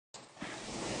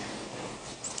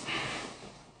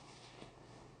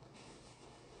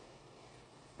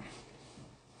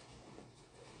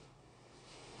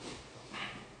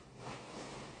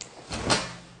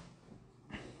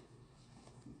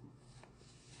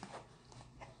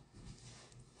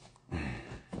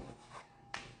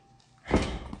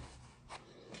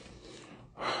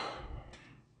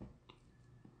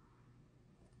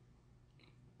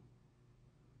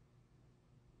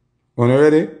Una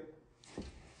ready?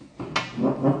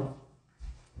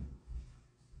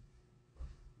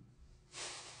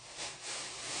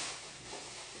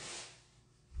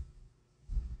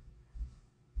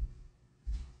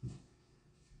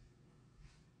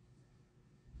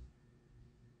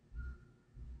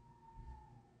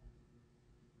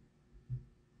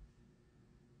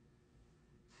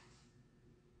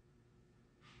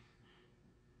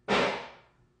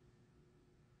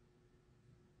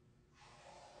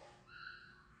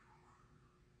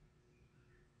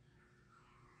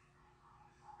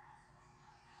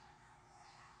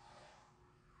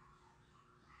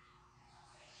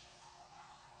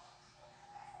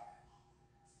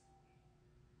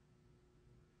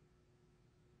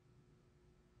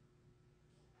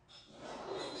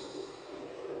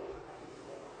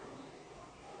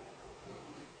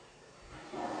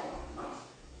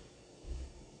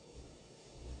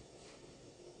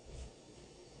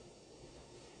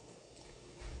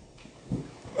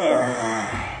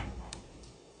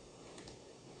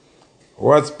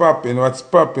 What's popping? What's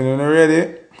popping? Una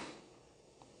ready?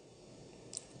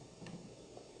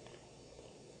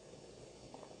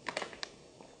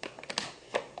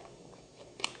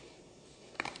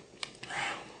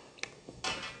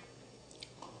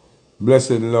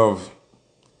 Blessed love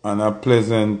and a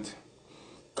pleasant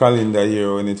calendar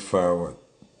year when it forward.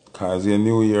 Cause your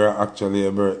new year actually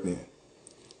a birthday.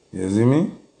 You see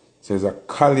me? So it's a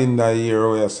calendar year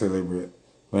where you celebrate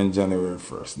when January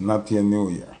 1st, not your new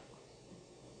year.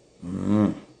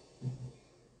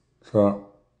 So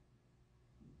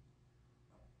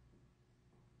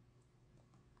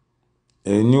a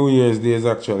New Year's Day is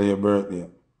actually your birthday.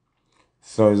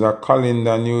 So it's a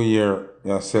calendar new year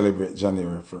you celebrate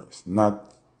January 1st,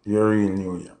 not your real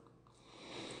new year.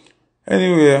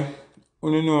 Anyway,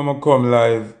 when you know I'm come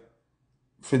live,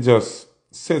 for just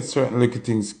set certain little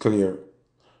things clear.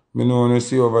 Me know when you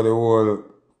see over the whole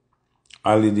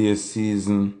holiday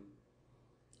season,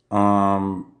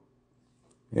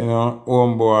 you know,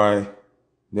 homeboy,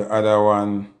 the other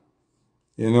one,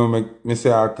 you know, me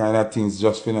say all kind of things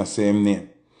just for the same name.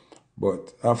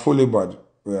 But I fully bad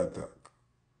we attack.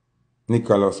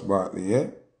 Nicholas Bartley, yeah?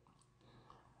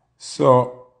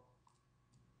 So,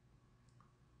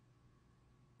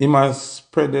 he must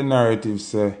spread the narrative,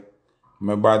 say,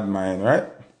 my bad mind,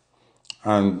 right?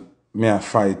 And me I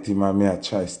fight him and me I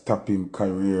try stop him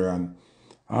career and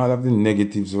all of the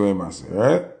negatives where he must say,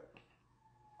 right?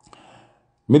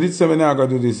 Me did say me not gonna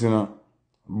do this, you know,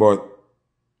 but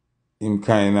him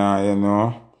kinda, you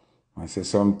know, I say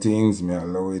some things, me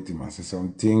allow it, him I say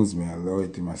some things, me allow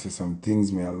it, him I say some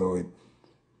things, me allow it.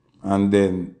 And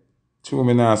then, true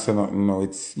me not say nothing now,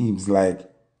 it seems like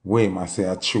way I say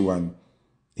a true and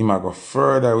he might go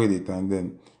further with it. And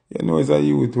then, you know, it's a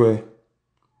youth where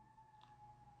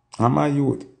I'm a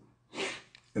youth.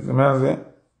 You see what I'm saying?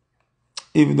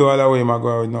 Even though all the way I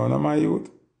go out now, I'm a youth.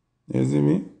 You see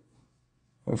me?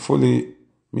 Fully,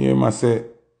 me and I say,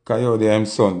 Coyote, I'm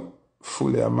son.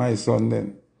 Fully, I'm my son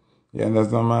then. You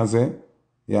understand what I'm saying?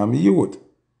 Yeah, I'm a youth.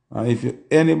 And if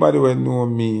anybody will know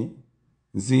me,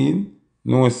 Zine,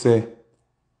 know say,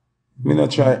 me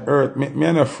not try hurt, me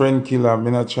and a friend killer,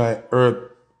 me not try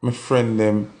hurt my friend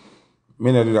them,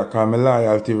 me not do that because my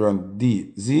loyalty run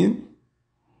deep, Zine?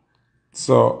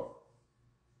 So,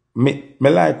 me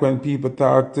like when people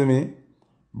talk to me,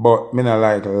 but me not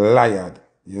like liar.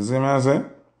 You see what I'm saying?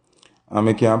 And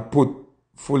me can put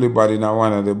fully body in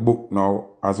one of the book now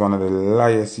as one of the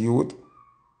liars youth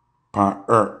on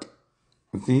earth.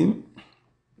 See?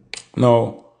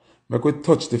 Now, I could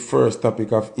touch the first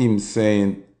topic of him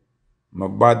saying, my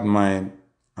bad mind,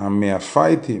 and may I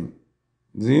fight him.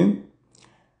 See?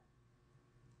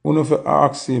 One of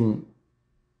ask him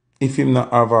if him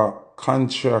not have a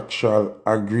contractual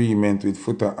agreement with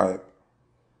Foota Hype,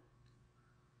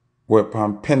 where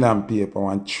upon pen and paper,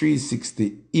 one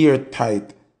 360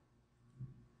 airtight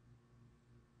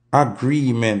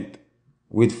agreement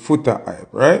with Foota Hype,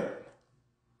 right?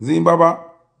 Zimbabwe,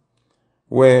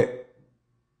 where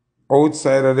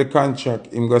outside of the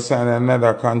contract, him go sign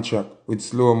another contract with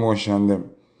Slow Motion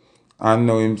them. And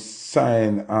now him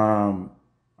sign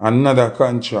another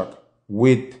contract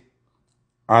with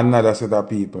another set of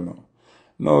people now.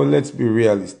 Now let's be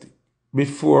realistic.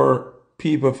 Before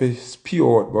people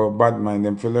spew out about bad mind,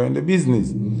 them for learn the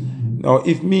business. Now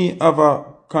if me have a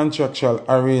contractual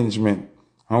arrangement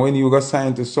and when you go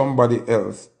sign to somebody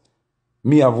else,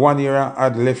 me have 1 year and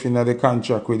add left in the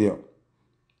contract with you.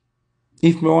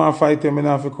 If me want to fight you, me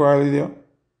not have to quarrel with you.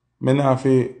 Me not have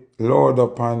to load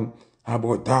up and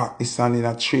about that, this and in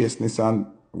a trace, this and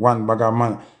one bag of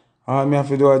man. All me have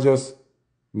to do is just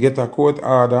get a court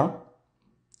order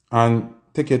and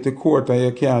take you to court and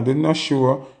you can't do no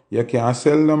show, you can't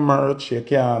sell no merch, you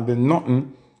can't do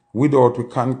nothing without we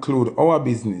conclude our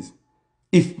business.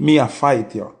 If me a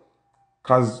fight you.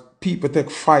 Because people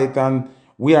take fight and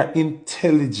we are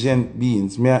intelligent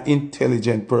beings. Me are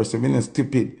intelligent person. Me not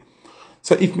stupid.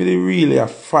 So if me really a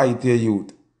fight your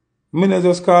youth, me not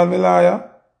just call me liar.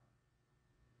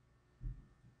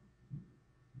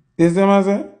 You see what I'm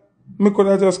saying? Me could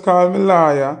have just call me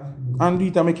liar and do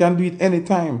it, and me can do it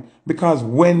anytime. Because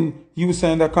when you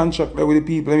sign a contract with the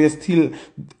people and you still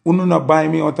you not buy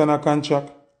me out on a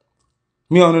contract.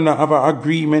 Me don't have an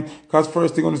agreement, because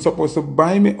first thing you're supposed to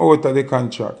buy me out of the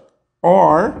contract.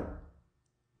 Or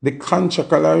the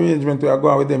contractual arrangement we are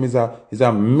going with them is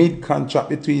a mid-contract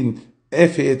between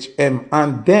FHM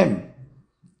and them.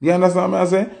 You understand what I'm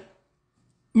saying?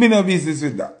 Me no business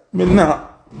with that. Me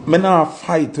not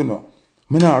fight, you know.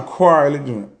 Me not quarrel,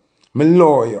 you know. Me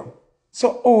lawyer.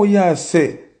 So, oh yeah,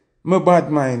 say, me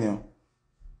bad mind, you know.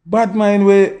 Bad mind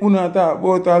where you not talk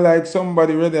about are like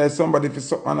somebody ready, somebody for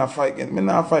something and a fight against. Me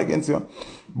not fight against you.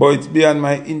 But it's beyond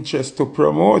my interest to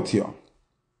promote you.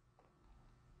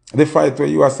 The fight where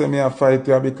you are saying me a fight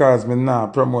you because me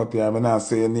not promote you, me not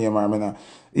say your name or me not.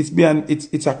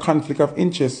 It's a conflict of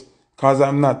interest because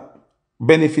I'm not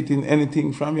benefiting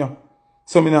anything from you.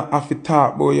 So me not have to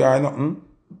talk about you or nothing.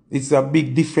 It's a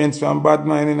big difference from bad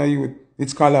mind in a youth.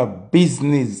 It's called a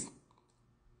business.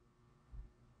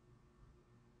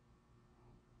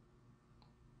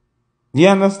 You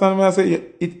understand what I say?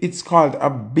 It's called a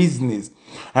business.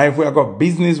 And if we got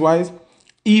business wise,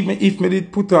 even if me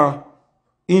did put a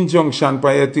injunction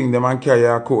by a thing, them and carry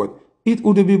a court, it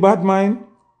would be bad mind.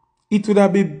 It would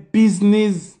have be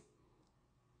business.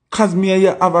 Cause me and you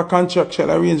have a contractual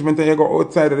arrangement and you go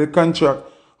outside of the contract,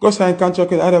 go sign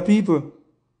contract with other people.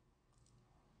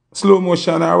 Slow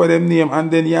motion or with them name,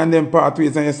 and then you and them part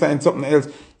ways and you sign something else.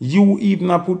 You even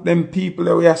have put them people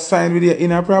that we are signed with you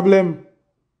in a problem.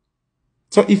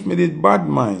 So if me did bad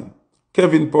mind,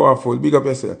 Kevin Powerful, big up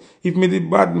yourself. If me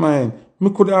did bad mind, me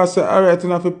could have said, alright, you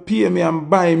have to pay me and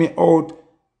buy me out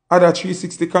other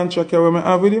 360 contract where I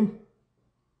have with him.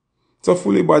 So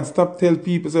fully bad, stop tell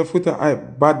people, say, Foota, I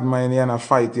bad mind and I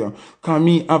fight you. Because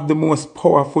me have the most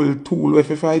powerful tool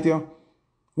if I fight you,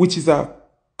 which is a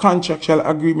contractual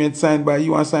agreement signed by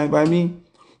you and signed by me.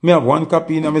 Me have one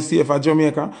copy in my safe at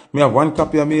Jamaica. Me have one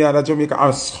copy of me at Jamaica,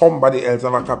 and somebody else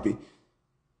have a copy.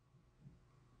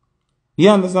 You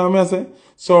understand what I say?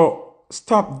 So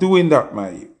stop doing that,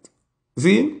 my youth.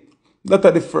 See? That's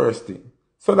the first thing.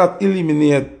 So that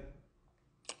eliminate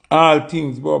all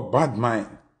things about bad mind.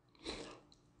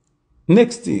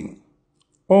 Next thing,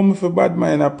 if a bad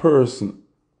mind a person,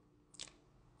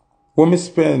 when me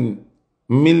spend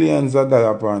millions of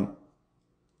dollars upon,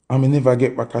 and me never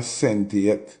get back a cent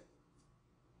yet.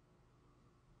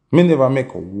 Me never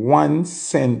make 1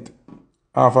 cent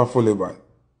off a fully bad.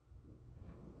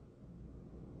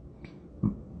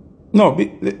 No,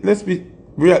 let's be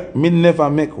real. Me never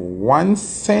make 1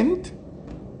 cent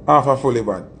off a fully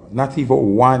bad. Not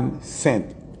even 1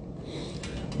 cent.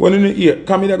 When you hear,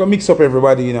 come in, I go mix up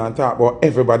everybody, you know, and talk about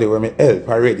everybody when me help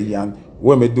already and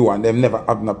when me do, and them never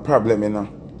have no problem, you know.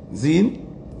 Zine?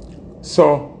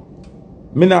 So,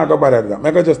 me not go bother that.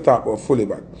 Me go just talk about fully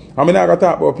bad. And me not go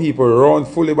talk about people around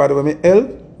fully bad when me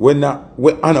help, when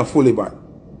not fully bad.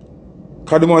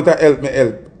 Because the amount of help me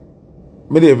help.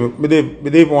 Me don't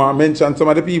even want to mention some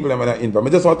of the people that I invite.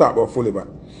 Me just want to talk about fully bad.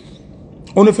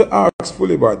 Only if you ask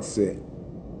fully bad, say,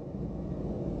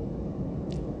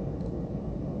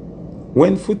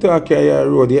 when Foota carry a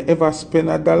road, you ever spend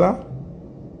 $1?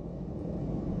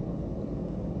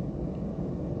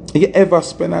 You ever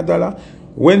spend $1?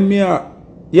 When you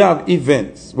have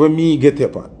events where me get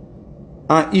up on,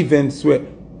 and events where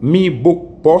me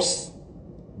book bus,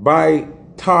 buy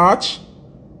torch,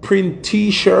 print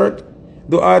t-shirt,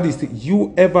 do all these things,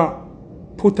 you ever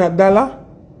put $1?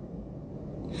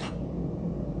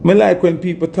 Me like when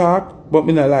people talk, but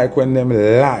me not like when them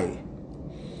lie.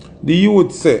 The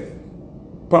youth say,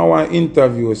 for one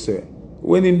interview say,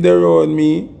 when him there around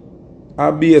me,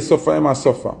 I be a suffer, him a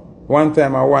suffer. One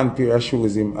time I one pair of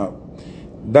shoes him up.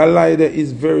 That lie there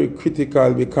is very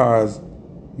critical because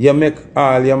you make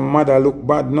all your mother look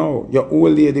bad now. Your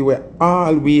old lady will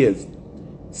always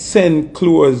send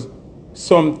clothes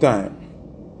sometime.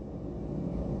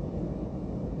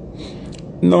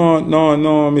 No,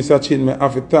 Mr. Chin, me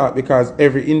have to talk because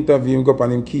every interview him go up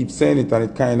and him keep saying it and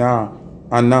it kind of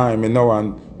annoy me now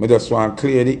and me just want to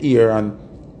clear the ear and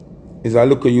it's a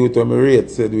look at you to me rate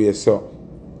said way so.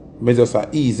 Me just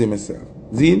easy myself.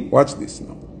 Zine, watch this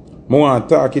now. I want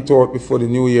to talk it out before the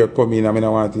new year come in and I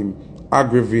don't want him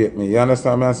aggravate me. You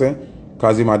understand what I'm saying?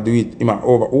 Because he might do it, he might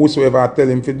over. Whosoever I tell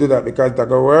him to do that because that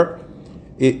can work,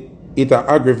 it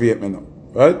aggravate me now.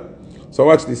 Right? So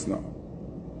watch this now.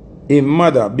 His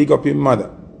mother, big up his mother.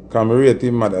 Commemorate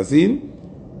his mother. See?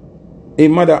 His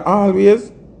mother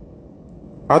always,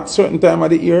 at certain time of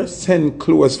the year, send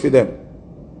clothes for them.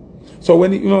 So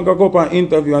when you know, go up and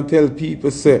interview and tell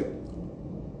people, say,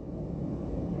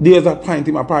 there's a point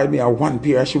him apart me have one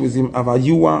pair of shoes, him have a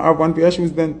you want have one pair of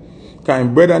shoes then. Because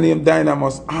his brother named Diana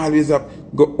must always have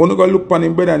only go look on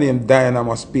his brother named Diana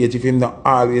must page if him not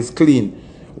always clean.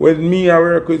 When me I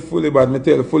work with Fully Bad, me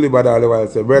tell Fully Bad all the while,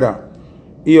 say, brother,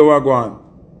 here we go on.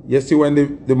 You see when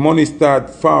the money start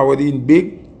forwarding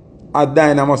big, a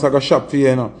Diana must have a shop for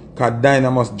you, know. Because Diana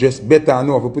must dress better and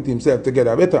know if he put himself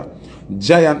together better.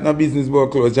 Giant no business wear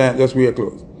clothes, Giant just wear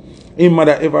clothes. His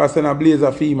mother ever send a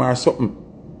blazer for him or something.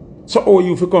 So how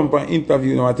you come for an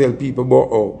interview now and tell people about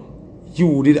how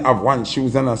you did have one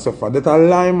shoes and suffer. That's a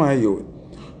lie, my youth.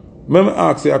 Let me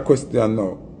ask you a question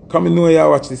now. Come and know you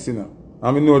watch this, you know.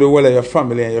 I know the whole of your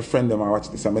family and your friend them watch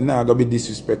this. I'm not going to be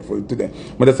disrespectful to them.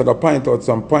 But just going to point out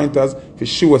some pointers for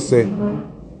sure say,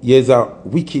 you're a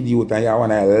wicked youth and you're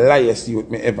one of the liest youth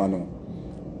me ever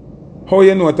know. How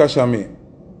you know Tasha May?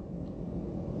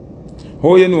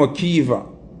 How you know Kiva?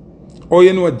 How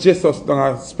you know Jesus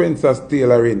down at Spencer's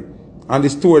Tailoring and they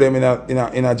store them in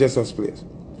a Jesus place?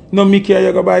 No me care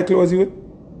you go buy clothes youth?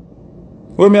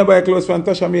 When me buy clothes from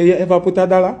Tasha May, you ever put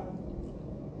 $1?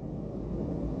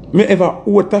 Me ever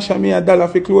owe Tasha me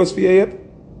 $1 for clothes for you yet?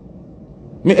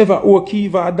 Me ever owe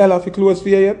Kiva $1 for clothes for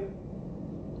you yet?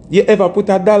 You ever put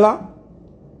 $1?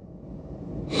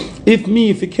 If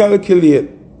you calculate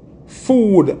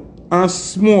food and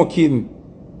smoking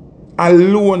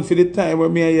alone for the time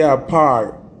when me and you are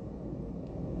par,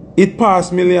 it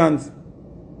pass millions.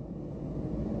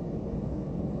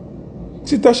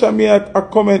 See Tasha me a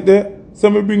comment there, so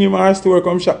me bring him a store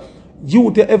come shop.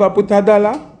 You ever put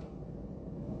 $1?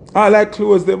 I like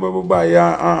clothes them we buy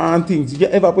and things. You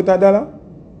ever put $1?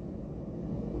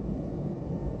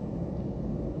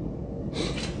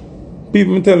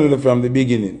 People me tell you from the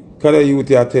beginning. Because the youth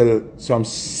here tell some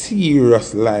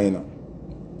serious lie now.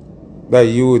 The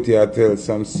youth here tell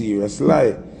some serious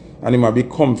lie. And he might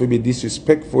become to be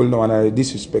disrespectful now and a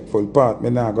disrespectful part. Me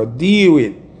not go deal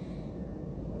with.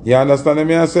 You understand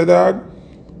me I say, dog?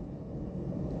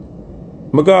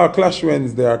 I go Clash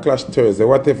Wednesday or Clash Thursday,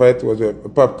 whatever it was,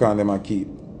 popcorn them I keep.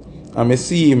 And I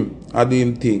see him I do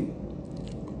him thing.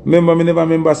 Remember, me never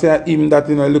remember say him that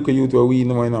you know look at you to we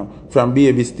know, you know from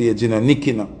baby stage, you know, Nick,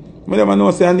 you know. I never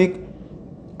know say Nick.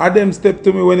 And them step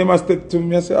to me when them step to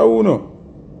me, I say, oh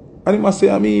no. And him I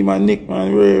say, me man, Nick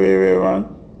man, man.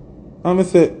 And I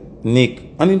say, Nick.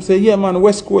 And him say, yeah man,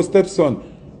 West Coast stepson.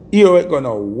 Here we go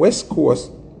now, West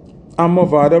Coast, I'm my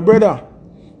father brother.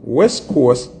 West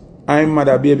Coast, I'm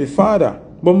mother baby father.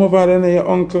 But my father and your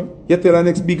uncle. You tell the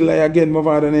next big lie again, my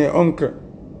father and your uncle.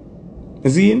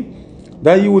 See?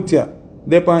 That youth here,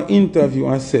 they an interview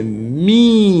and say,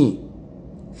 me,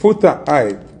 Foota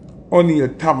I,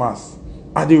 O'Neal Thomas,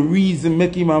 are the reason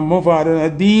make him a mother than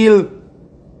a deal.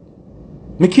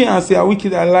 Me can't say a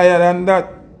wicked a liar than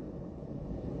that.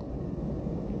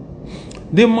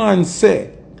 The man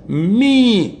say,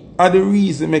 me are the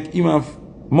reason make him a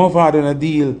mother than a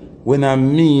deal when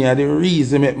I'm me are the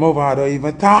reason make mother don't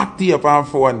even talk to you on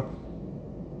phone.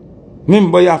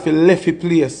 Remember you have to left your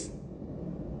place.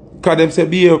 Because them say,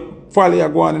 be a follow you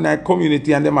go on in that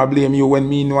community and them a blame you when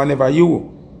me know never you.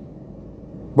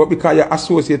 But because you're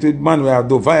associated with man, we have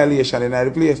do violation in the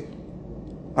place.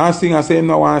 And sing and say, him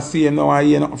no want to see him, no want to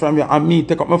hear nothing from you. And me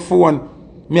take up my phone,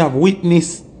 me have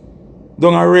witness.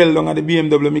 Down a rail, down at the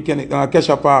BMW mechanic, down at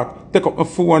Kesha Park. Take up my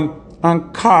phone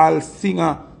and call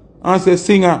singer. And say,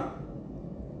 singer,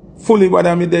 Fully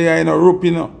Bad me there in a rope,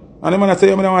 you know. And the man say,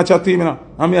 you don't want to chat to him, you know.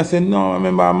 And me I say, no, I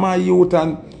remember my youth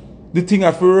and the thing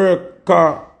I work,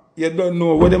 car, you don't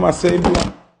know what them are saying do.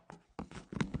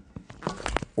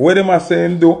 What them are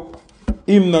saying do,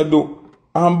 him not do.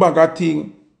 I'm back a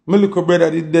thing. My little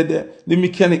brother did there, the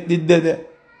mechanic did there.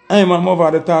 I'm my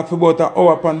mother that talk for about an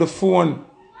hour upon the phone.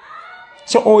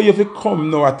 So how you come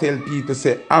now and tell people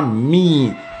say, I'm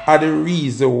me are the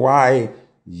reason why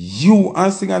you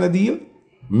and sing on the deal?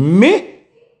 Me?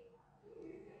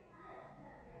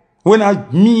 When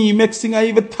me make singer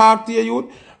even talk to you?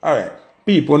 Alright,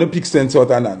 people want to pick sense out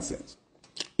of nonsense.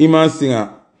 Him and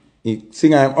singer,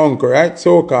 him uncle, right?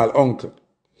 So-called uncle.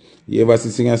 You ever see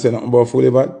singer say nothing about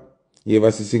Fully Bad? You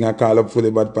ever see singer call up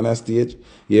Fully Bad on a stage?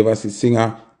 You ever see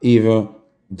singer even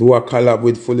do a collab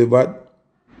with Fully Bad?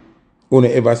 You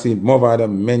ever see mother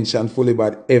mention Fully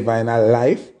Bad ever in her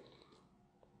life?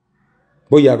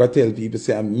 But you gotta tell people,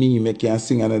 say, me make you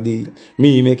sing on a deal.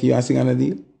 Me make you sing on a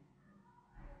deal.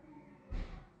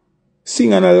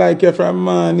 Sing and I like you from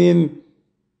morning.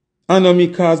 I know me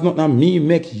cause nothing. Me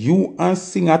make you and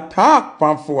sing a talk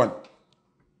on phone.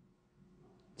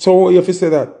 So if you say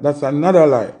that, that's another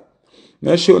lie.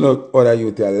 Now show no other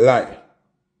youth a lie.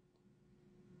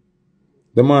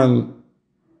 The man,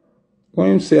 what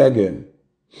him say again?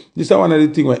 This is one of the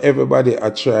things where everybody I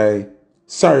try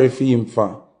sorry for him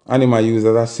for, and him I use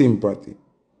as a sympathy.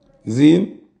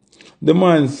 See? The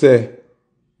man say,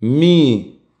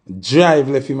 me drive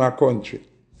left in my country.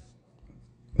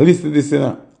 Listen to this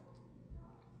now.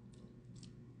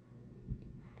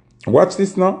 Watch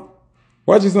this now.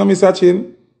 Watch this now, Mr.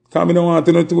 Chin. Because I don't want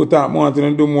to do talk, I want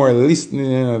to do more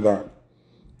listening and that.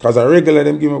 Because I regular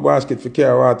them give me a basket for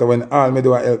care water when all me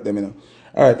do I help them, you know.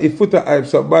 Alright, if Foota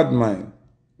helps a bad mind,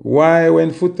 why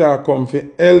when Foota come for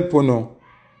help you know?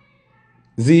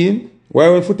 Zine? Why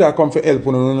when Foota come for help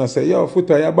you know, say, yo,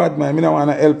 Foota, you're bad mind, I don't want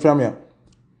to help from you.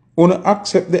 You don't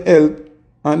accept the help,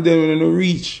 and then when you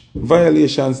reach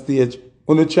violation stage,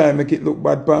 you try to make it look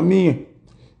bad for me.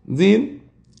 Zine?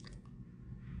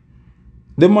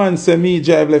 The man say me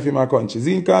drive left in my country.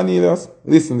 Zine Cornelius,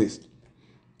 listen this.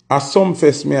 A some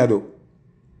fest me I do.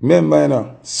 Remember, you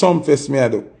know, some fest me I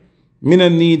do. Me no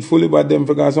need fully bad them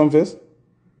for go some fest.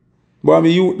 But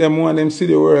me youth them want them see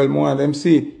the world, more them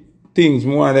see things,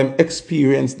 more them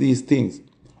experience these things.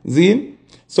 Zine,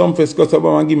 some fest got up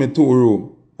and give me 2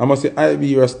 rooms. I must say I be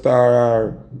your star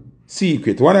or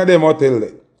secret. One of them hotel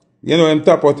there. You know them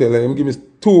top hotel there, them give me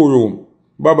 2 rooms.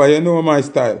 Baba, you know my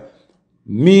style.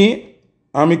 Me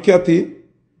and my catty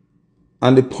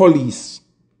and the police.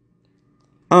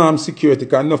 Armed security,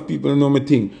 because enough people know my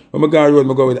thing. When I go on the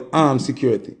road, I go with armed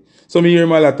security. So me hear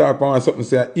my talk about something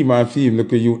say, him and film,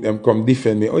 look at you, them come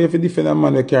defend me. Oh, you have to defend a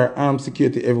man who carry armed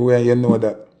security everywhere, you know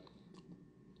that.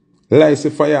 Like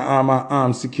a firearm and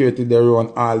armed security, they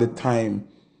run all the time.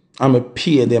 I'm a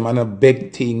pay them and a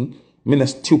beg thing. Me not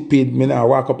stupid, me not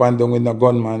walk up and down with no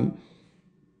gunman.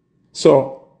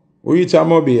 So, we reach a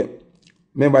mobile.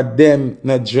 Remember them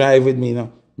not drive with me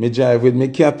now. Me drive with me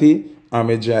catty and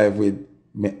me drive with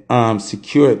me armed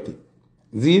security.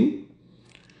 Zin?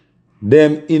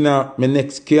 Them in my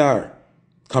next car.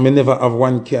 Because me never have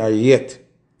one car yet.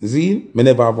 Zin? Me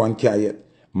never have one car yet.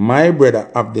 My brother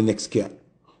have the next car.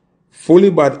 Fully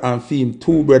bad and film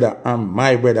 2 brother and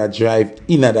my brother drive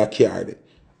in that car.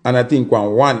 And I think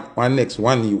one next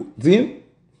one you. Zin?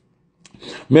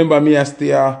 Remember me I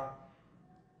stay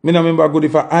me no remember good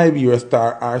if I be a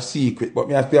star or secret, but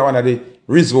me I stay one of the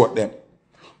resort them.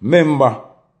 Remember,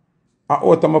 I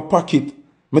out of my pocket,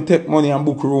 me take money and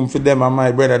book room for them and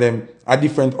my brother them a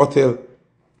different hotel.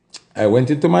 I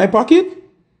went into my pocket,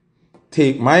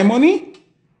 take my money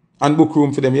and book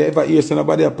room for them. You ever hear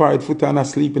somebody apart foot and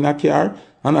asleep in a car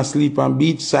and asleep on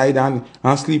beach side and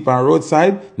sleep on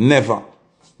roadside? Never.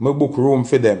 Me book room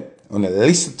for them. And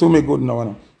listen to me good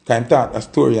now. Can talk a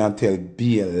story and tell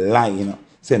be a lie, you know.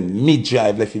 Say me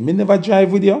drive left you. Me never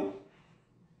drive with you.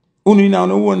 Only now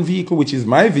no one vehicle, which is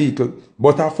my vehicle,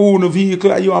 but a phone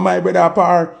vehicle, you and my brother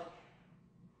apart.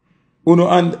 Uno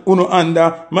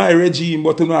under my regime,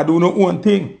 but uno do no one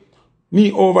thing.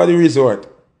 Me over the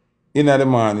resort in the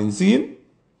morning, see?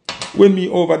 When me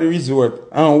over the resort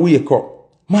and wake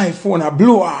up, my phone a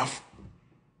blow off.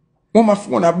 When my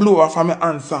phone a blow off and me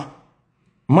answer,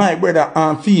 my brother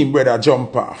and fiend brother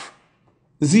jump off.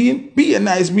 See? Be a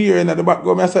nice mirror in the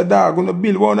background. I said, dog, gonna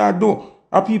build what I do.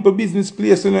 A people business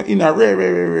place in a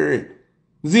rare.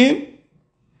 See?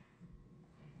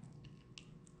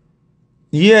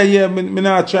 Yeah, me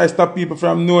not try to stop people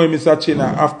from knowing Mr. Chin. I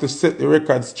have to set the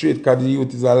record straight because the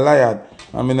youth is a liar.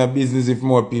 I'm in a business if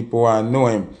more people want to know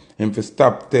him. Him to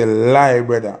stop tell lie,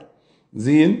 brother.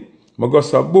 See? I go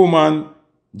so boom and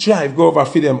drive, go over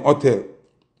for them hotel.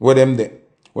 Where them there.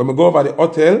 When I go over the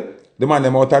hotel, the man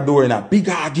them out the door in a big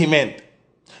argument.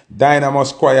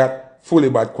 Dynamo's quiet,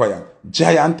 fully bad quiet.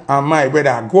 Giant and my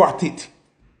brother go at it.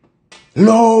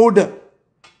 Loud.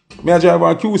 Me I drive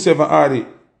on Q7RD.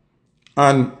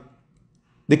 And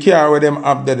the car where them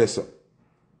have there.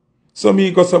 So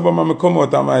me go so me come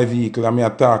out of my vehicle and me I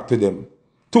talk to them.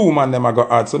 2 man them I go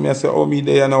out. So me I say, oh me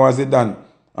there now as it done.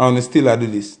 And still I do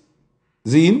this.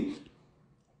 Zine?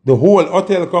 The whole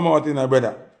hotel come out in a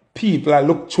brother. People I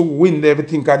look through window,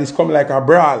 everything, cause this come like a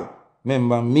brawl.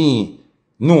 Remember me,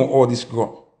 know how this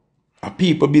go. A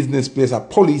people business place, a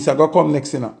police I go come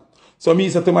next thing. So me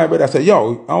say to my brother, say,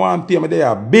 yo, I want to pay me there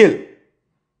a bill.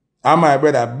 And my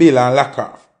brother bill and lock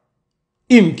off.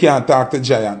 Him can't talk to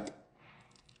Giant.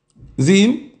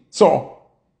 Zine? So,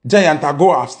 Giant I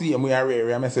go off, see him we are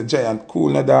rare. I say, Giant,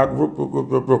 cool na dog,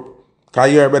 rup.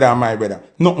 Because your brother and my brother.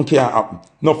 Nothing can happen.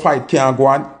 No fight can go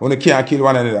on. When you can't kill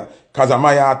one another. Because I'm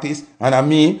my artist, and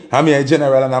I'm a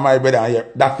general, and I'm my brother. And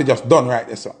that's just done right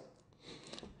there, so.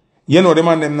 You know, the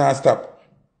man them not stop.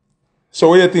 So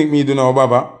what you think me do now,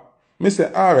 Baba? Me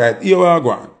say, alright, here we are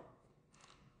going.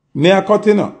 Me a cut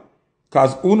you know.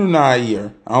 Because uno not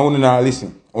hear, and uno not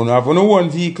listen. Uno have uno one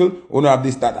vehicle, uno have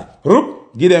this, that.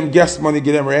 Rup, give them gas money,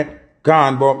 give them rent.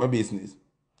 Gone about my business.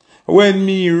 When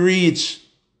me reach,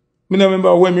 me no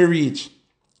remember when me reach.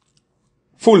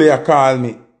 Fully a call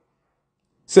me.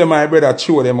 Say my brother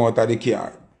throw them out of the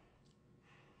car.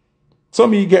 So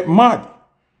me get mad.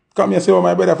 Come here say, oh,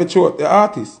 my brother for throw out the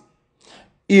artist.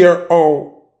 Hear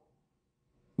how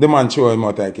the man throw him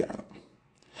out of the car.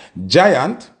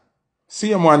 Giant,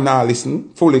 see him one now listen,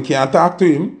 fully can't talk to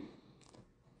him.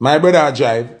 My brother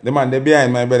drive, the man they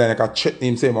behind my brother, they can threaten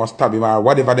him, say he must stab him or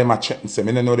whatever they might threaten him.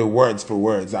 I don't know the words for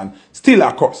words and still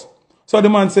a cuss. So the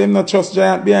man say him not trust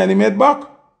Giant behind him head back.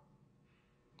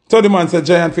 So the man said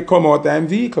Giant fi come out of him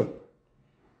vehicle.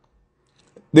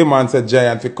 The man said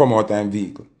Giant fi come out of him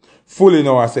vehicle. Fully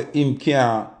now I say him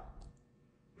can't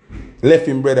left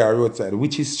him brother roadside,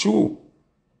 which is true.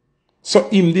 So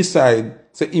him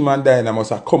decide, say him and Diana must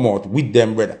have come out with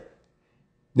them brother.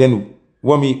 Then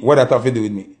what that have to do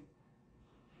with me?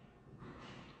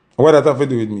 What that have to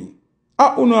do with me?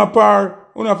 Ah, uno a par,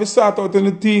 uno have to sort out on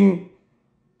the thing.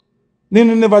 Then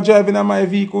you never drive in my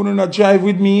vehicle, uno not drive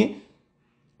with me.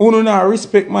 Uno not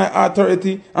respect my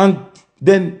authority, and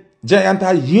then Giant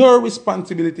are your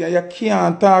responsibility, and you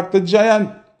can't talk to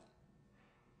Giant.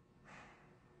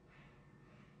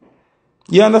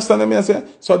 You understand what I say?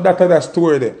 So that's the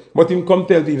story there. But him come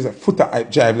tell people, say, Foota I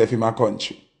drive left in my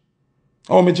country.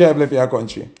 How me drive left in your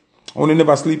country? Uno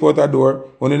never sleep out a door,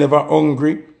 uno never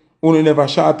hungry, uno never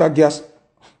short of gas.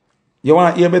 You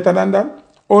want to hear better than that?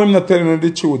 Or him not telling you the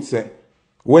truth, say,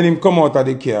 when him come out of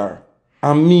the car,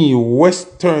 and me,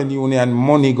 Western Union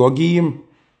money go give him.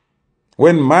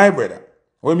 When my brother,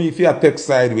 when me if you take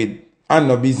side with, and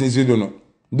no business you do not,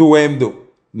 do what him do.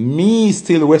 Me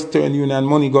still Western Union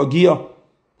money go give you.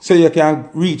 So you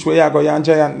can reach where you go, you and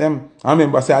Giant them. I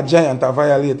remember say a Giant have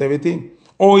violate everything.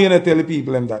 Oh, you not tell the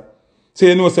people them that. So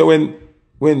you know, say when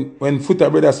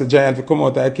Foota brother say Giant to come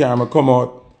out of the car, I come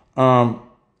out,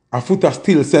 a Foota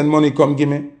still send money come give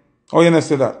me. Oh, you not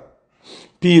say that.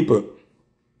 People,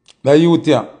 the youth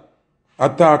here,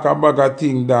 attack a bag of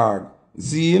thing, dog.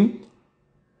 Zine,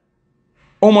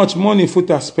 how much money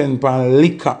Foota spend on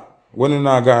liquor when you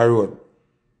not go road?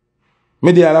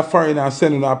 Me they are a foreigner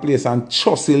send you to a place and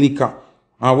trust the liquor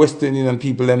and Western Union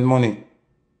people them money.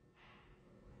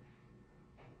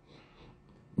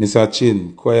 Mr.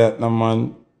 Chin, quiet now,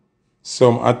 man.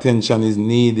 Some attention is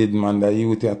needed, man. The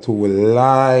youth are to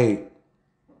lie.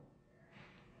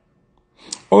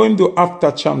 How him do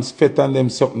after champs fet on them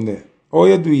something there? How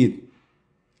you do it?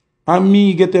 And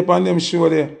me get up on them show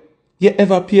there. You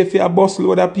ever pay for a bus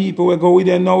load of people who go with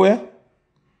them nowhere?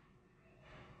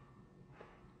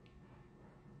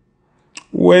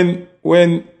 When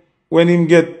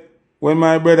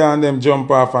my brother and them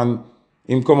jump off and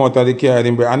him come out of the car,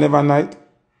 I never night.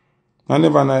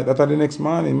 That the next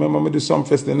morning. Remember me do some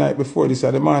fest the night before, this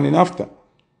are the morning after.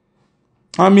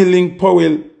 And me link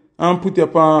Powell and put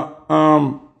up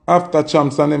on after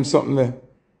champs and them something there.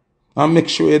 And make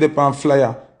sure you get on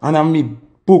flyer. And I me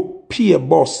book pay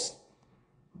bus.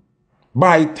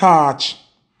 Buy torch.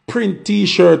 Print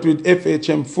t-shirt with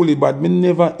FHM fully bad. Me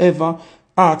never ever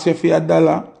ask you for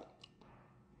 $1.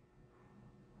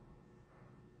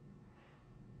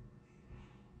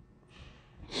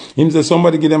 Him say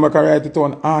somebody give them back a right to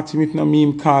town, ask him if no me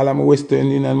him call and Western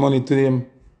Union money to them.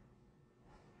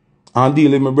 And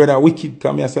deal with my brother wicked,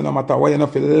 because I say no matter why you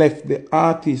not left the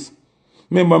artist.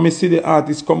 Remember me see the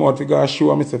artist come out to go a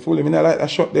show and I say, fully, me not like that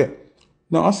shot there.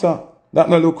 No, sir, that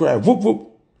not look right. Whoop, whoop,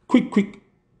 quick.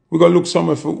 We go look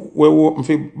somewhere for where we open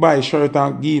for buy shirt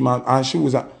and give and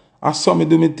shoes. I saw me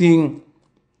do me thing.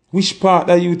 Which part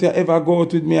that you ever go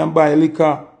out with me and buy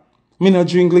liquor? Me not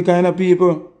drink liquor in the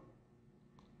people.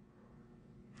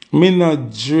 Me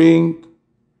not drink.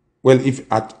 Well, if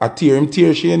I tear him,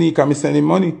 she can me send him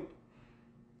money.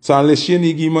 So unless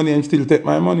she give money and still take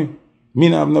my money, me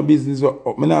not have no business.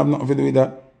 Me not have nothing to do with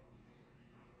that.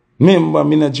 Remember,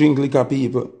 me not drink liquor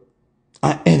people.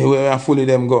 And anywhere I fully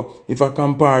them go. If I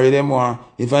compare them or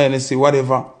if I see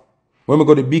whatever. When we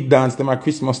go to big dance, them at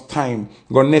Christmas time,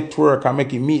 go network and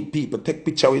make it meet people. Take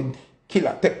picture with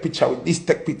Killer, take picture with this,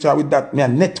 take picture with that. Me a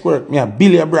network, me a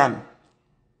billion brand.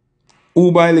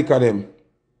 Who buy liquor them?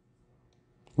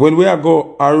 When we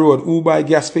go a road, who buy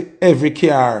gas for every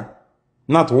car?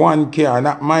 Not one car,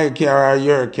 not my car or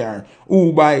your car.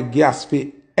 Who buy gas for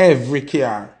every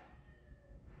car.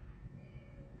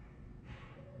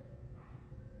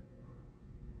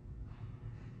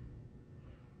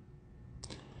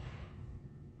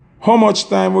 How much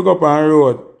time we go up on the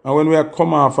road, and when we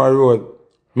come off a road,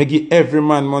 me give every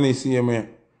man money same way.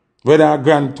 Whether a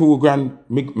grand, 2 grand,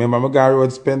 remember me go on the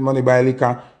road, spend money buy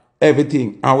liquor,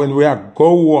 everything. And when we are go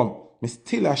home, me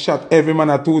still a shot every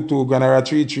man a 2 grand or a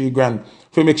 3 grand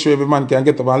to make sure every man can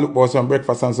get up and look for some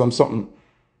breakfast and some something.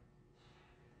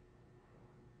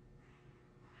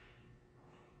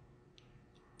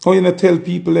 How you not tell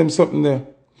people them something there?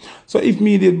 So if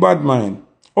me did bad mind,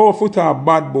 oh Foota a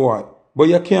bad boy, but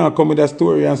you can't come with a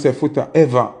story and say Foota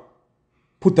ever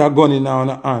put a gun in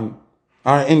her hand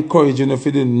or encourage you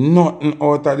to do nothing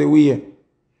out of the way.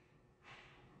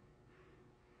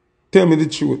 Tell me the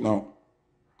truth now.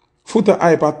 Foota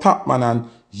hype a top man and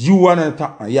you want to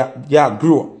top man. You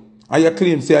grow. And you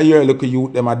claim say you're look at you,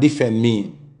 them a defend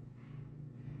me.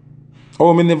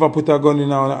 Oh, me never put a gun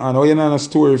in her hand. Oh, you know a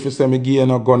story if you say me give you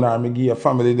no gun or me give your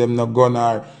family them no gun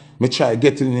or me try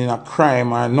getting in a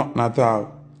crime or nothing at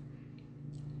all.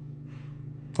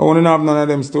 I want to have none of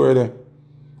them story there.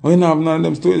 I want to have none of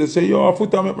them story that say, yo, a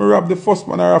Foota make me rob the first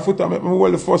man or a Foota make me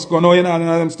hold the first gun. Oh, you know none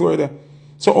of them story there.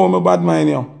 So, oh, me bad mind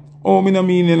you. Oh, me no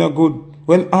mean you no good.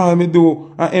 When all me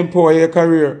do I empower your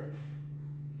career.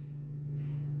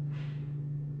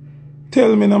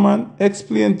 Tell me no man.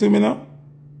 Explain to me now.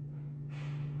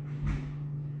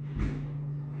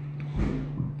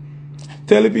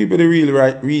 Tell the people the real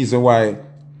right reason why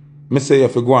me say you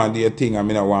have to go and do your thing and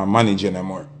me not want to manage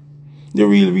anymore. The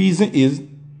real reason is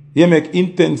you make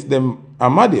intense them a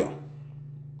mad you.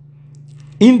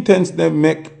 Intense them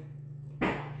make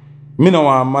me not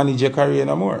want to manage your career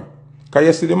anymore. Because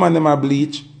you see the man them a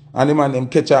bleach and the man them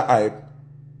catch a hype.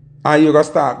 And you gonna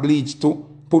start bleach too.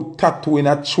 Put tattoo in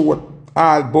a throat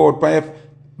all board by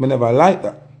me never like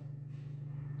that.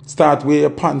 Start wear your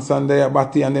pants under your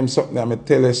body and them something that me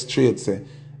tell you straight say,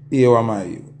 here am I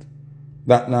youth.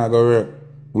 That not go work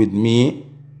with me,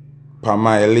 for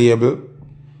my label,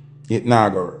 it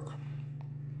not go work.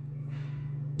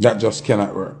 That just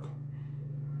cannot work.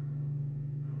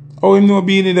 Oh, him no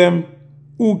beanie them.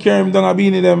 Who carry him down a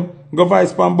beanie them? Go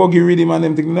vice pan buggy read him and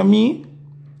them thinking that me?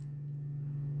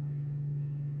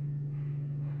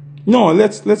 No,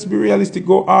 let's be realistic.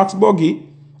 Go ask Buggy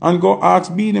and go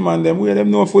ask Beanie Man them where them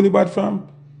know fully bad from.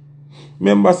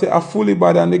 Remember say a fully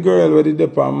bad and the girl where the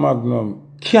depot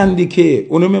Magnum. Candy K.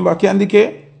 You remember Candy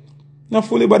K? No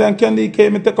fully bad and Candy K,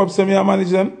 me take up some of manage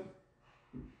them.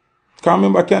 Can't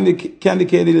remember Candy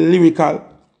K the lyrical.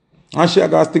 And she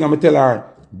got a thing and me tell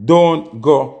her, don't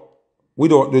go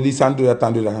without do this and do that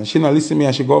and do that. And she not listen to me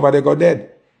and she go over there go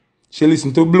dead. She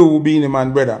listen to Blue Beanie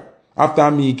Man brother. After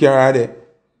me carry her there.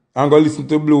 And go listen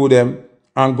to Blue them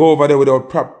and go over there without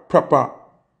proper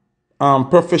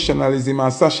professionalism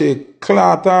and sachet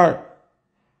clatter.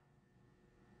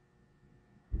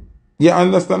 You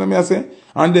understand what I say?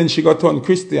 And then she got turned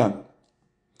Christian.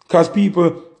 Because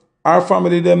people, our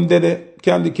family them dead,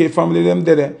 Candy K family them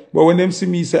dead. But when them see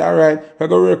me say, alright, I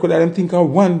go work with them think a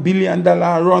 $1 billion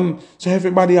run. So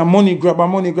everybody a money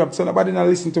grab. So nobody not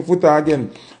listen to Foota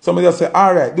again. Somebody just say,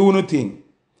 alright, do nothing.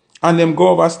 And them go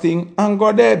over Sting and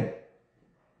go dead.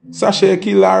 Sashay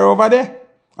kill her over there.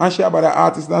 And she about the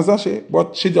artist than Sashay.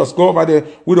 But she just go over there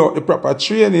without the proper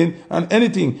training and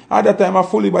anything. At that time I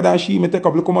fully bad and she may take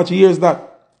up look how much years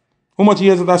that. How much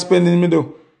years that I spend in me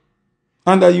do.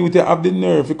 And that you have the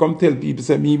nerve to come tell people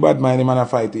say me bad mind man I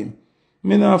fight him.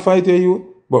 Me not fight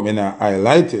you, but me not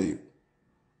highlight you.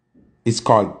 It's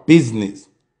called business.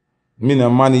 Me not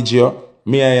manage you.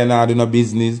 Me and you not do no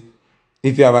business.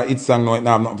 If you have a hit song now, it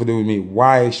have nothing to do with me.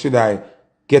 Why should I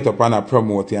get up and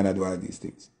promote you and do all these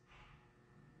things?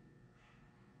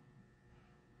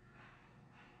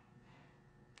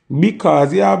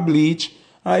 Because you have bleach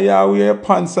and you wear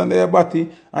pants under your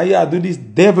body and you do this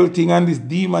devil thing and this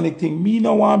demonic thing. Me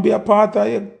no want to be a part of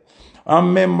it. And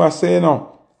remember saying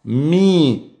no,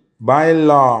 me by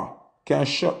law can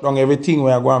shut down everything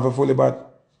where I go on for fully bad.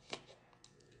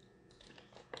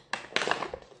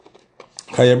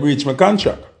 Because you breach my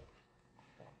contract.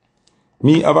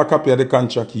 Me have a copy of the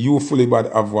contract. You fully bad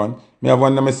have one. Me have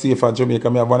one that me safe for Jamaica.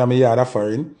 Me have one that me yard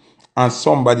foreign. And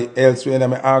somebody else in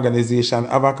my organization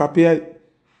have a copy of it.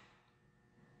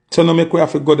 So no make we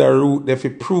have to go the route there to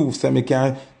prove so me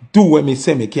can do what me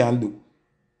say me can do.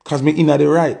 Because me in the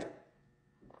right.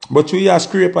 But you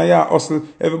scrape and you hustle.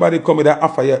 Everybody come with that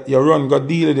offer. You run, go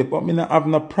deal with it. But me not have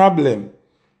no problem.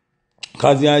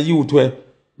 Because you're a youth where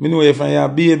me know if you're a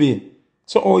baby.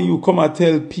 So all you come and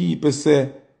tell people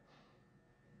say,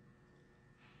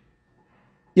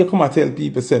 you come and tell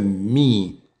people say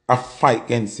me a fight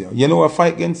against you. You know what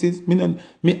fight against is? Me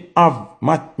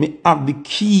have the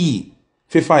key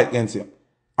to fight against you.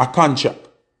 A contract.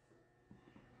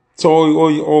 So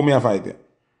how me a fight you?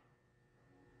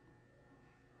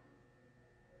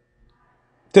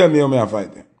 Tell me how me a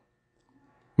fight you.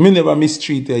 Me never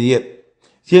mistreat you yet.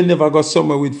 You never got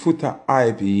somewhere with Foota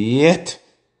hype yet.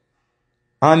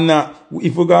 And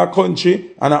if we go a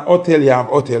country and a hotel, you have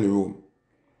hotel room.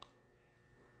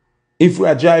 If we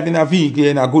are driving a vehicle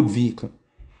in a good vehicle.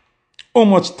 How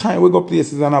much time we go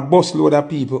places and a bus load of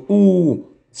people? Ooh,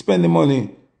 spend the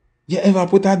money. You ever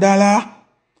put $1?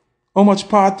 How much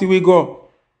party we go?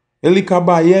 A liquor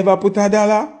bar, you ever put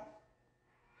 $1?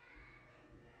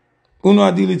 You know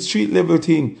I deal with street level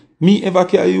thing. Me ever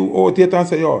carry you out here and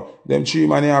say, yo, them 3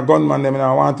 man here, gunman, them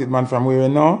I want it man from where you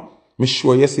know. Me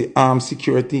sure you say armed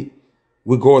security.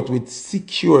 We go out with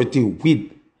security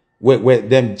with where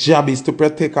them job is to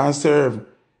protect and serve.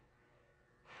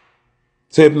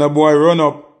 So if no boy run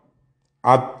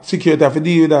up, security have to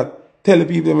deal with that. Tell the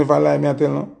people them if I lie, me I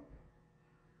tell them.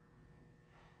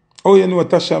 Oh, you know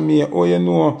Tasha me, oh, you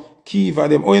know Kiva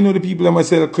them, oh, you know the people that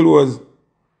sell clothes.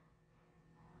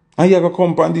 And you go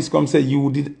come and this come say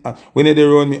you did, when they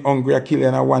run me hungry, I kill you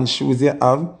and I want shoes you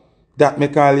have. That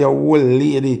make all your old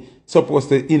lady supposed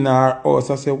to in her house.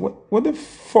 I say, what the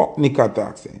fuck Nika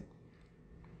talk say?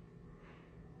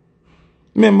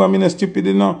 Remember, me no stupid,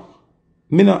 you know.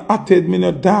 Me no acted, me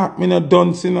no dark, me no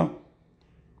dunce, you know.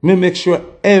 Me make sure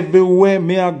everywhere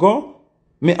me I go,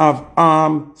 me have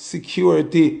armed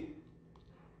security.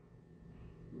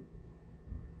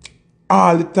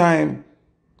 All the time.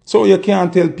 So you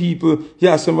can't tell people,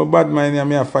 yeah, some bad mind and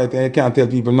me a fight, and you can't tell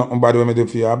people nothing bad what me do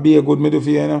for you. I be a good me do for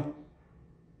you, you know.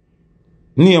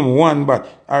 Name one bad.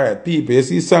 Alright, people, you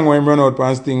see song when run out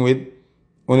and sting with?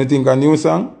 When you think a new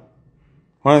song?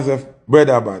 One say,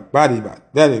 brother bad, body bad,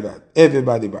 belly bad,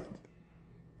 everybody bad.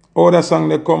 All the song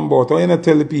they come about, how you not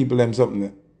tell the people them something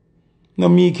there? No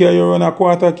me care you run a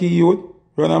quarter key youth,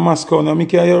 run a Moscow, no me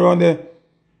care you run there.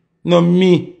 No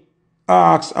me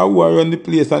ask who I run the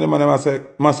place and the man say,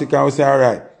 massacre, we say,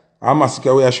 alright, a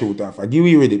massacre we a shoot off. I give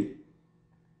you rhythm.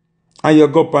 And you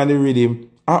go up on the rhythm,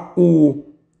 who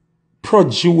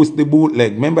produce the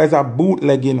bootleg. Remember it's a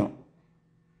bootleg, you know.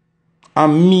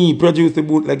 And me produce the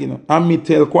bootleg, you know. And me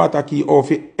tell Quarter Key how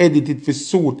to edit it for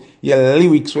suit your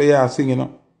lyrics where you are singing, you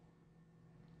know.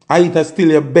 And it's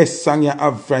still your best song you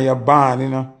have from your band, you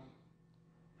know.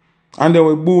 And then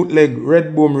we bootleg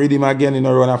Red Boom rhythm again, you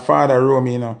know, run a Father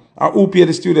Romy, you know. And who pay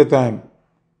the studio time?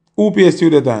 Who pay the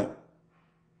studio time?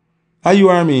 Are you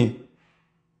or me?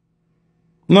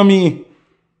 No me.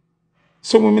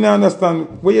 So we don't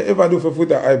understand what you ever do for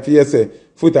Foota hype. You say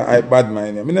Foota hype bad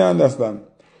mind. I don't understand.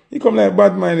 You come like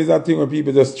bad mind is a thing where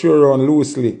people just throw around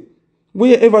loosely. What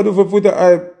you ever do for Foota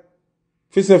hype?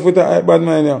 If you say Foota hype bad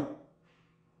mind, yeah.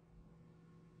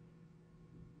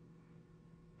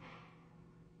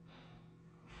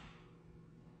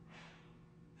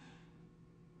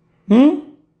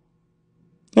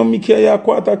 No me carry a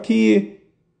Quarter Key,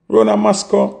 run a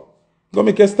Moscow, go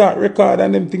make you start record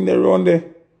and them thing they run there.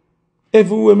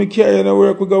 Everywhere me carry in the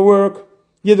work, we go work.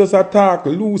 You just attack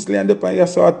loosely and depend you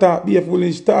so attack, be a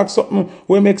foolish, talk something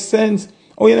where makes sense.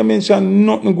 Oh, you don't mention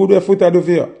nothing good with Foota do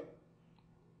for you.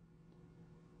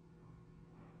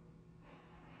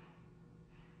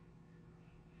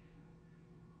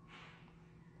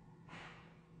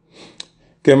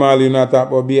 Kemal, you not talk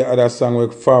about be other song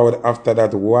work forward after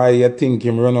that. Why you think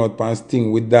him run out and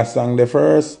sting with that song the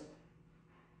first?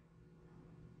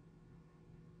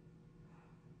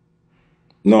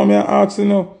 No, me ask you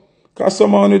know. Cause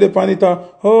someone with the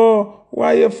panita, oh,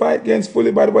 why you fight against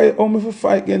fully bad? Why how me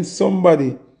fight against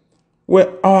somebody?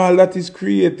 Where all that is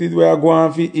created, where I go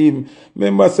on for him.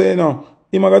 Remember saying no,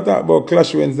 him I talk about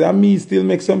Clash Wednesday, and me still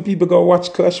make some people go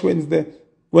watch Clash Wednesday.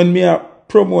 When me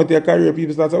promote their career,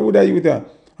 people start saying, who are you there?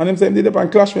 And them saying, they dip on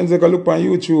Clash Wednesday, go look on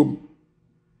YouTube.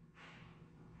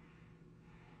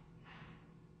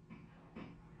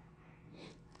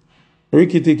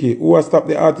 Ricky Tiki, who has stopped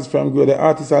the artist from growing? The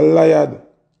artists are lied.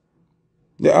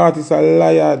 The artists are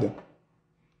lied.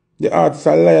 The artists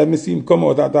are lied. Me see him come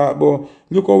out and talk about,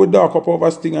 look how we dark up over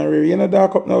Sting and Ray. You know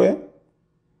dark up now, eh?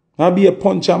 Now be a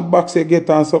punch and box you get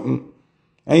on something.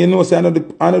 And you know, say, I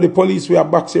know the police we are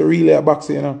boxing, really are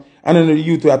boxing, you know. I know the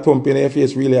youth we are thumping, their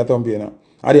face really are thumping, you know.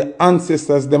 And the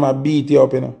ancestors, them are beat you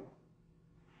up, you know.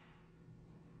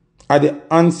 And the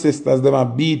ancestors, them are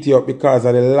beat you up because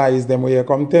of the lies them where you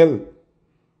come tell.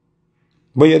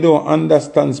 But you don't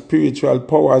understand spiritual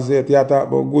powers yet. You talk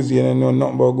about Guzi, you don't know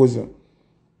nothing about Guzi.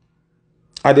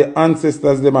 And the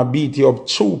ancestors, them are beat you up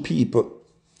through people.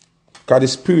 Because the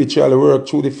spiritual work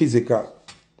through the physical.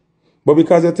 But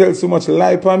because you tell so much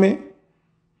lie for me,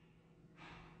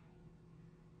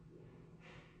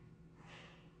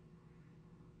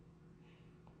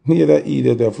 near that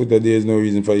idiot of Foota, there is no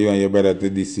reason for you and your brother to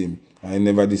diss him. I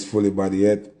never diss fully body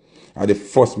yet. At the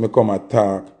first me come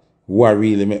attack, what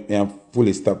really make me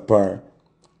fully stop par.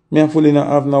 Me and fully not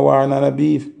have no war and no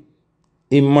beef.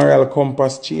 Immoral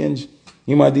compass change.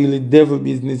 Him a deal with devil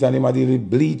business and him a deal with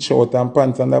bleach out and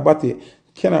pants and the body.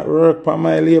 Cannot work for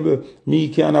my label. Me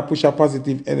cannot push a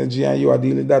positive energy and you are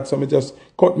dealing with that. So me just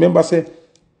cut. Remember say,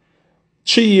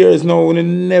 3 years now, you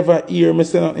never hear me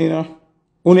say nothing, you know.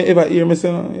 You ever hear me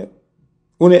say nothing yet?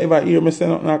 You ever hear me say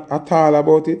nothing at all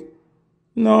about it?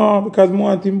 No, because I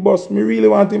want him boss. Me really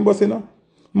want him boss, you know.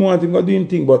 I want him to do him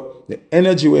thing, but the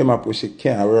energy where I push it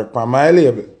can't work for my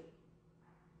label.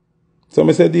 So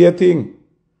I said, do your thing.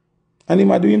 And he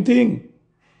might do him thing.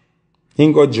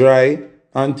 He go dry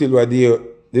until the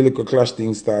little clash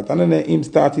thing start. And then him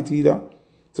start it either.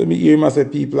 So me hear him say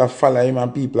people are follow him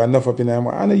and people are enough up in him.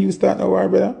 And then you start the war,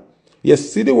 brother. You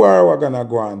see the war we're gonna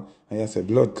go on. And you say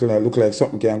blood clear look like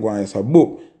something can go on. You say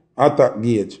book, attack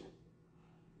gauge.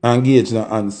 And gauge no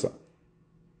answer.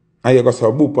 And you go say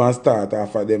boop and start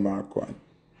after them are going.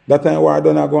 That time war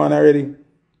done go on already.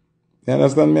 You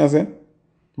understand me I say?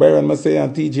 Byron me say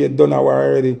and TJ done a war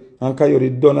already. And Coyote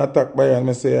done attack Byron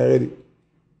me say already.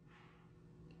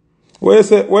 Where you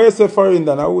say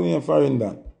Farindan? I won't name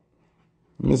Farindan.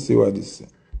 Let me see what this say.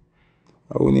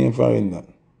 I won't name Farindan.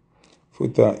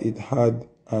 Foota, it had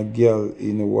a girl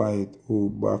in white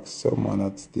who backed someone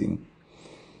at thing.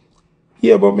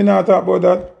 Yeah, but me not talk about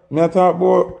that. Me talk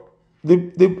about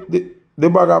the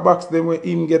bag of box them where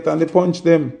him get and they punch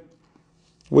them.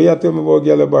 What you tell me about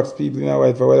girl box people in a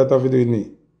white for what that have to do with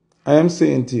me? I am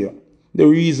saying to you, the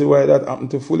reason why that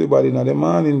happened to Fully Body in the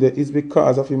morning there is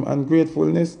because of him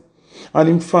ungratefulness. And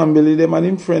him family them and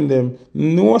him friend them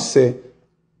no say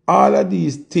all of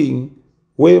these things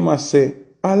where him must say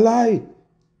a lie.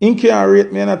 Him can't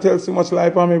rate me and I tell so much lie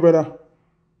for me, brother.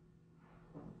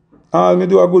 All me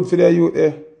do a good for the youth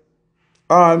there.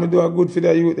 All me do a good for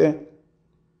the youth there.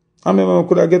 I remember I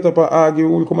could have get up and argue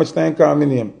with how much time call me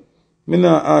name. Me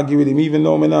not argue with him, even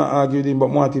though me not argue with him, but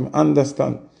want him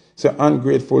understand. So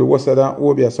ungrateful, what's that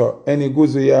obia, so any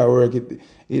goods we are work,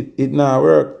 it not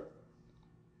work.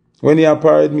 When you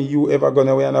parried me, you ever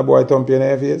gonna wear a boy thump in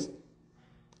your face?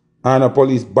 And a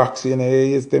police box in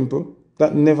his temple?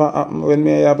 That never happened when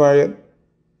me a parried.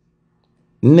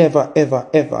 Never, ever,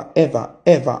 ever, ever,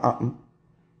 ever happen.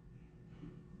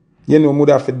 You know, would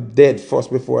have to dead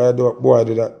first before I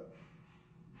do that.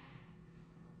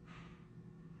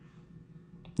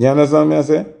 You understand me I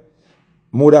say?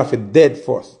 Would have to dead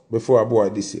first before I boy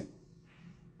this year.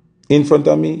 In front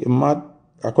of me, mad,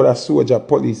 I could have soldier,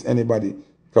 police, anybody.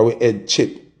 Because we head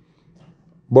chip.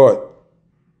 But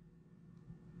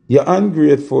you're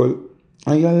ungrateful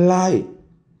and you lie.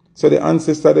 So the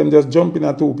ancestor them just jump in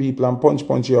at two people and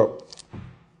punch you up.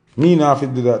 Me not have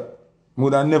to do that.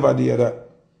 Would have never do that.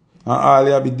 And all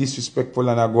you be disrespectful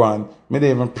and I go on. Me don't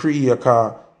even pre your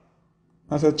car.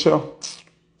 I said, sure.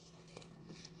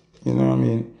 You know what I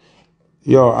mean?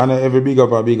 Yo, and every big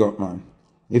up, man.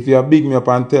 If you big me up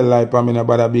and tell lie, I mean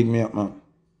nobody big me up, man.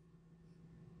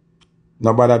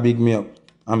 Nobody big me up.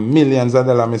 And millions of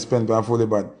dollars I spent on Fully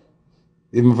Body.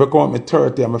 Even if I count me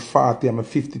 30, I'm 40, I'm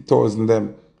 50,000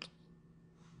 them.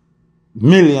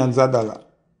 Millions of dollars.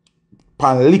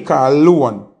 Pan liquor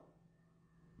alone.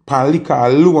 Pan liquor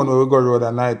alone when we go road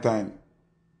at night time.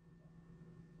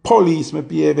 Police me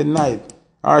pay every night.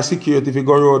 Or security if you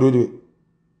go road with it.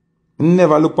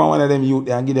 Never look on one of them youth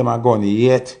and give them a gun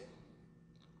yet.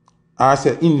 Or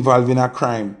say involved in a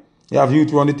crime. You have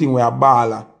youth run the thing with a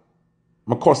baller.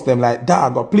 I cuss them like,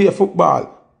 dog, go play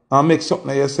football and make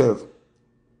something of yourself.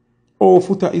 Oh,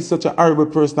 Foota is such a horrible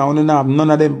person. I don't have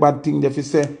none of them bad things if you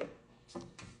say.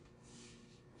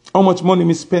 How much money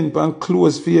me spend on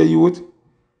clothes for your youth?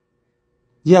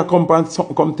 Yeah, come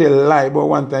tell a lie, but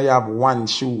one time you have one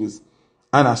shoes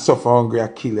and I suffer hungry, I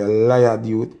kill a liar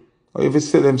youth. Or if you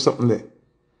sell them something there.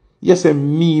 You say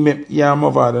me make your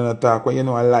mother than attack when you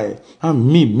know a lie.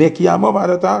 And me make your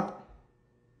mother attack.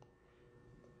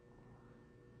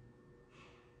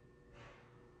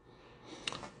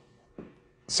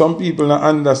 Some people don't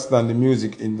understand the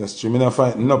music industry. I don't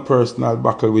find no personal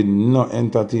battle with no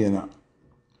entertainer.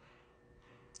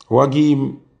 What give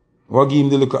him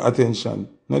the look of attention?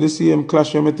 Now they see him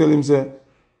clash when I tell him say,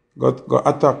 go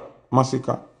attack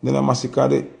massacre. Then a massacre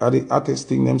the artist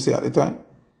thing them say at the time.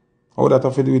 How that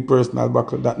have to do with personal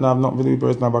battle? That not have nothing to do with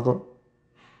personal battle.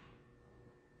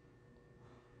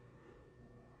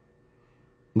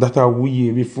 That are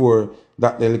way before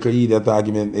that little idiot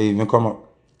argument even come up.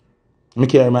 I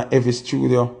carry my every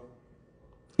studio.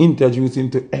 Introduce him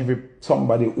to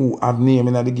somebody who have name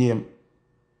in the game.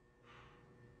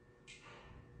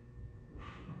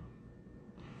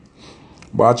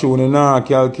 But you now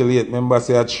calculate. Remember,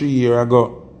 say 3 years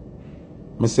ago,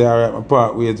 I say, alright, I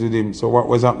part ways with him. So what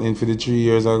was happening for the 3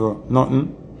 years ago?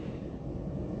 Nothing.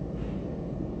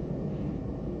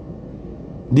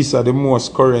 These are the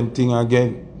most current thing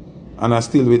again. And I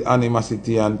still with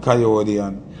animosity and coyote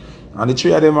and the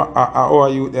three of them are our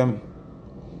youth them.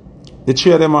 The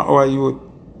three of them are our youth.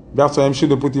 That's why I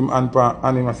should have put him on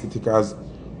animosity because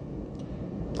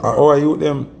our youth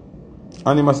them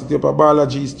animosity up a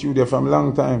biology studio from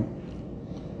long time.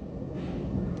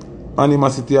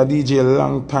 Animosity a DJ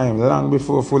long time, long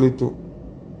before fully too.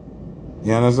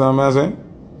 You understand what I'm saying?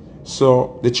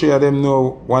 So the three of them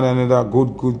know one another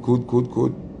good.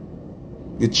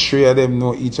 The three of them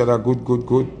know each other good.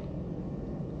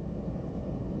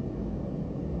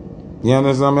 You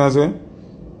understand what I'm saying?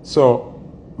 So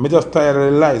me just tired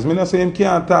of the lies. Me not say him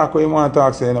can't talk what he want to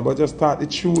talk, saying, but just talk the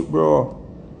truth, bro.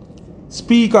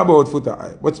 Speak about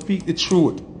Foota, but speak the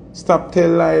truth. Stop tell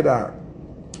lie that.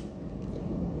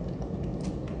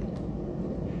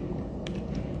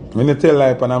 When you tell lie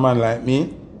upon a man like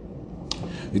me,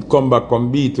 it come back,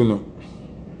 come beat you know.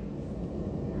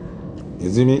 You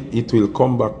see me? It will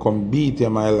come back, come beat you,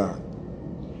 my lad.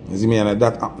 You see me? And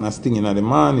that happens thing in the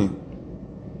morning.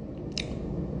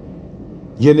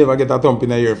 You never get a thump in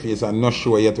your face and not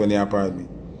sure yet when you apart me.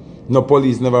 No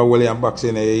police never hold your box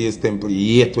in your ears temple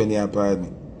yet when you apart me.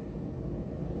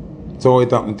 So it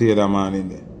happened to you that morning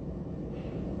there.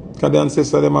 Because the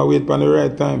ancestors them wait for the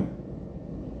right time.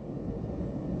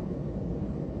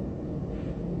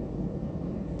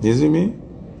 You see me?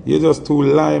 You just too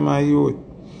lie, my youth.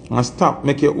 And stop,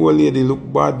 make your old lady look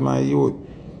bad, my youth.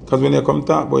 Because when you come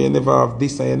talk about you never have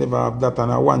this and you never have that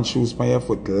and I want shoes for your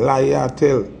foot. Lie or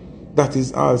tell. That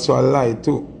is also a lie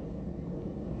too.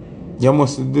 You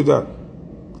must do that.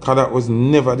 Because that was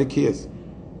never the case.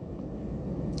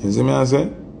 You see me I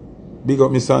say? Big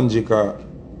up me Sanjika.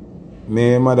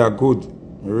 My mother good.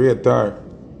 Rate her.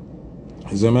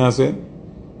 You see me I say?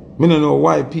 I don't know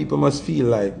why people must feel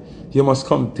like you must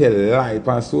come tell lie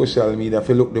on social media if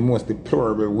you look the most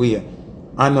deplorable way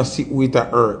and not sit with the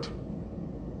earth.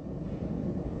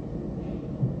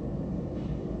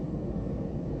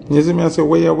 You see me I say,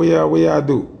 what you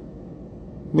do?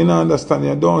 Me not understand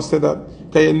you. Don't say that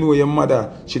because you know your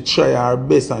mother, she try her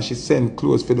best and she send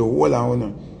clothes for the whole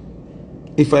hour.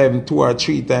 If I even 2 or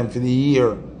 3 times for the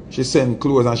year, she send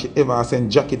clothes and she ever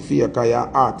send jacket for you because you're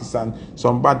an artist and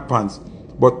some bad pants.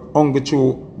 But Uncle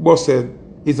Chu boss said,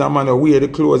 is a man who wear the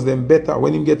clothes them better.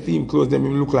 When him get theme clothes, them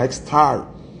him look like star.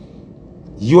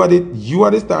 You are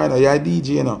the star, you know, you're a DJ,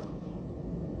 you know.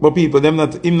 But people, him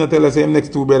not tell us him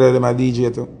next two brother them a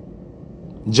DJ too.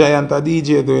 Giant a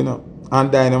DJ too, you know.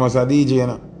 And Dynamus a DJ, you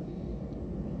know.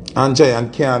 And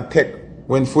Giant can't take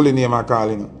when fully name a call,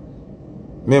 you know.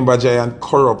 Remember Giant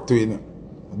corrupt too, you know.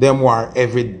 Them war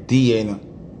every day, you know.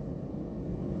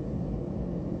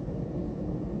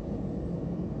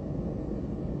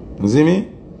 You see me?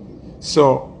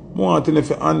 So, I want to know if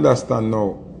you understand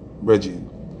now, Reggie.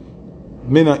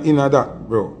 Me not in that,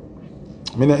 bro.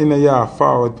 Me not in a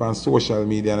forward on social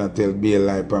media and I tell be a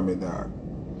lie for me, dog.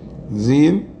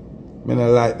 Zine, me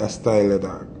not like that style,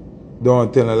 dog.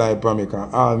 Don't tell a lie for me,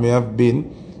 because all me have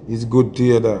been is good to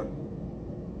you, dog.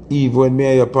 Even when me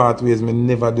and your pathways, me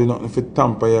never do nothing for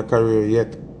tamper your career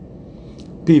yet.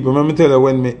 People, let me tell you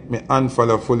when me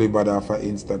unfollow fully bad off of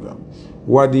Instagram.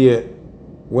 What do you...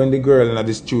 When the girl in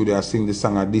the studio sing the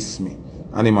song and diss me,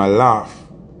 and him a laugh,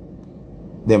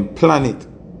 them plan it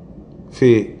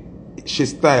for she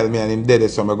style me and him dead,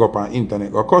 so I go up on internet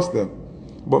go cuss them.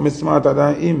 But me smarter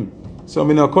than him, so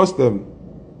me not cuss them.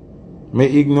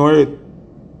 Me ignore it.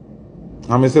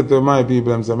 And me say to my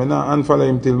people, I say, me not unfollow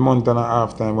him till month and a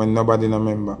half time when nobody no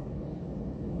member.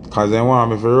 Because they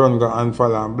want me to run, go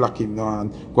unfollow and block him now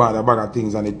and go out a bag of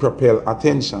things and it propel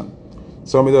attention.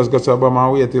 So me just go to Obama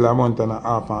and wait till a month and a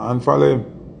half and unfollow him.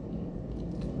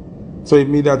 So if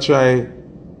me that try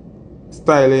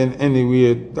styling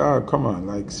anyway, dog, come on,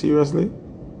 like seriously?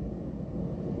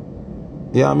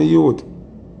 Yeah, me youth.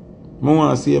 I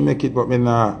want to see you make it, but me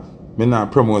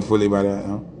not promote fully by that, you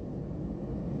know?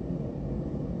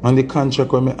 And the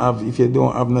contract when me have, if you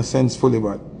don't have no sense fully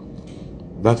bad,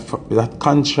 that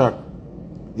contract,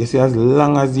 you see, as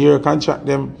long as your contract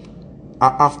them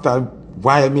after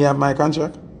while me have my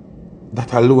contract,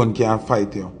 that alone can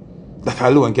fight you. That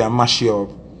alone can mash you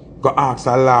up. Go ask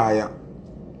a lawyer.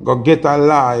 Go get a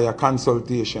lawyer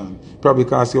consultation. Probably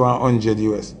cost you 100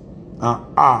 US.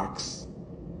 And ask.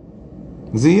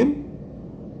 See him?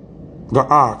 Go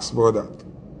ask about that.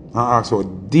 And ask how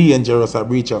dangerous a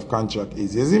breach of contract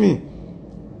is. You see me?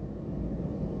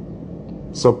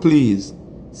 So please,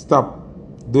 stop.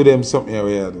 Do them something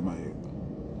where you do, my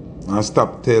youth. And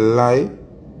stop tell lie.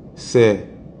 Say,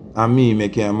 I'm me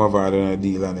making a mother out of a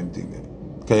deal and them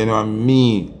thing. Because you know, I'm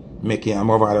me making a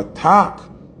mother out of talk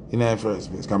in the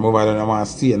first place. Because mother don't want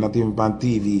to see it, not even on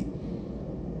TV.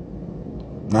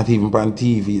 Not even on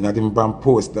TV, not even on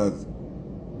posters.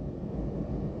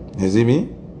 You see me?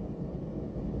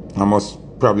 I must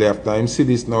probably after him see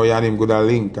this now, and him go to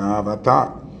link and have a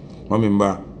talk.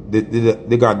 Remember,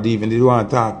 they got even they don't want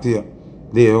to talk to you.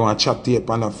 They don't want to chat to you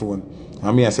on the phone.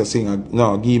 And me I say sing,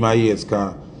 no, give my ears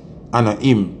because I know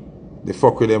him. The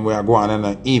fuck with them where I go on and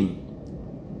know him.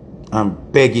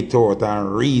 And beg it out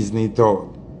and reason it out.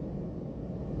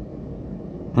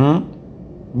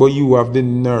 But you have the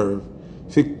nerve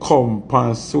to come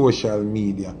on social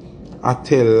media. I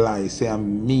tell lies, say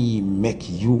I'm me make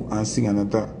you and sing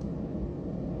another.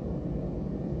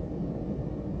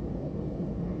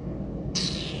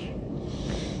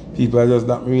 People are just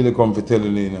not really come for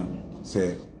telling you, you know.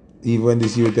 Say, even when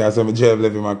this youth has some job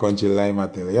left in my country, lie I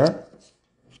tell, yeah?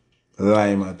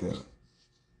 Lie I tell.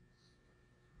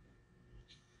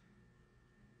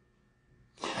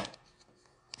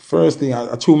 First thing,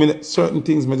 2 minutes, certain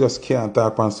things I just can't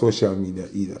talk on social media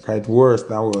either. Because it's worse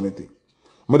than one thing.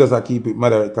 I just keep it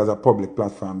moderate as a public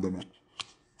platform. Then.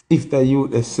 If the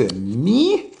youth they say,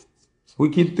 me?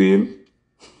 Wicked to him?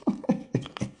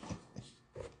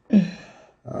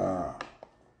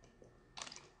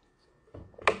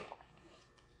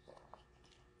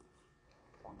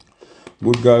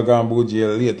 Good girl gone to jail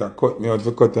later. Cut me out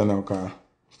for cut her now. Cause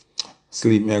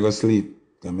sleep, me I go sleep.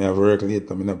 Because I have work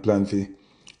later. I don't plan to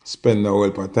spend a whole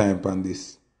lot of time on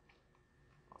this.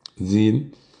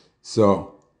 Zine.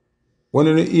 So, when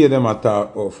you hear them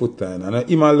talk about Foota, and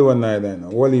him alone neither,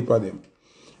 whole heap of them.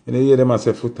 When you hear them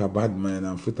say Foota badmind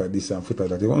and Foota this and Foota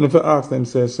that, you want to ask them,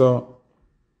 say, so,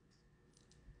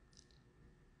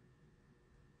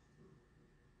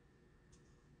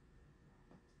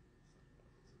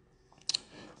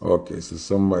 okay, so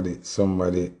somebody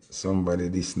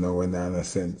this now when there no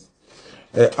sense.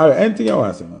 Alright, anything you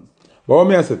want to say, man. But what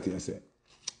me I say to you, say,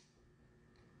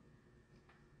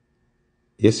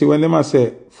 you see when them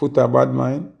say Foota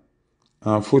badmind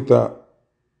and Foota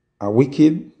a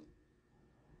wicked,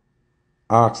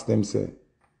 ask them say,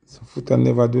 so Foota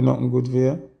never do nothing good for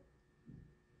you?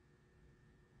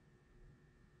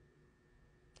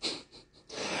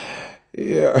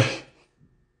 Yeah.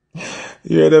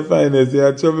 You're the finest, you're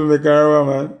a troublemaker,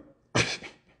 man.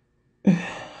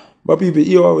 But people,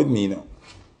 you are with me now.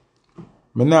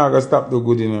 I'm not going to stop do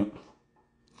good, you know.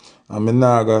 And I'm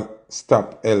not going to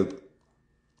stop help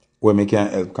where I can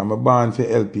help. Because I'm born to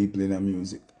help people in the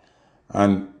music.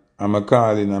 And I'm a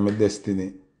calling, I'm a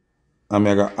destiny. And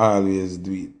I'm going to always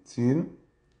do it. See, you know?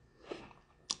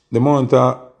 The amount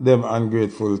of them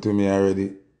ungrateful to me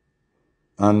already.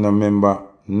 And no member,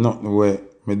 nothing where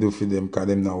I do for them because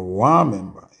them no one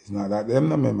member. It's not that them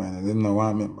no member, them no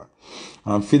one member.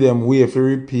 And for them way to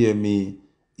repay me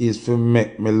is to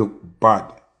make me look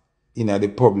bad in the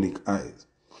public eyes.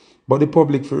 But the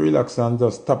public for relax and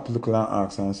just stop looking and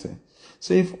ask and say,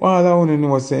 so if all I want to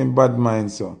know is saying bad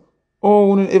mind, so, oh,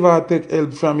 wouldn't ever take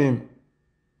help from him?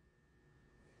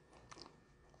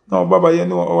 No, Baba, you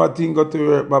know how a thing got to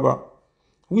work, Baba.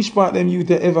 Which part them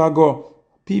youth ever go?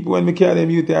 People, when me carry them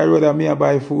youth, I rather me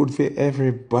buy food for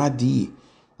everybody.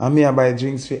 And me buy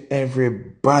drinks for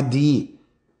everybody.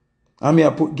 And me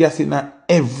put gas in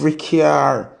every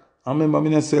car. And remember, me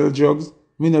not sell drugs.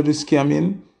 Me not do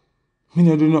scamming. Me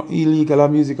not do no illegal or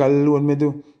musical loan me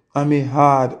do. And me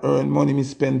hard earn money me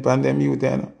spend on them youth, you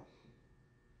know.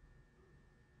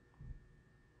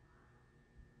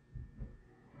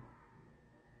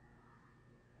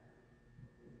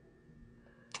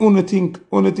 Uno think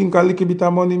a little bit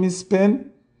of money me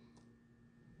spend?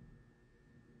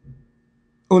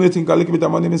 Only think a little bit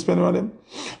of money me spend on them.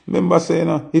 Remember saying, you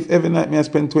know, if every night me I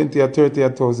spend 20 or 30 or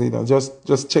 1,000, you know,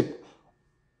 just check.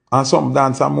 And some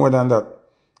dance and more than that.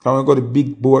 Can we go the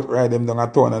big boat ride them down a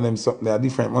town and them something, they are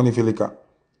different money for liquor.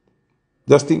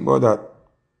 Just think about that.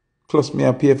 Plus me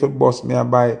I pay for bus, me I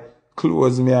buy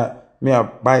clothes, me I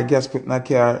buy gas put in a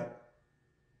car.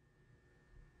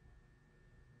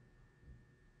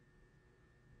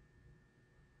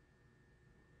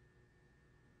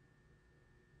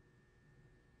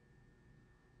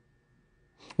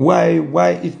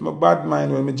 Why if my bad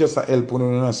mind when me just a help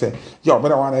when you say, yo, I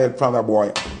don't want to help from the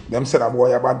boy. Them say the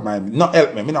boy a bad mind. Not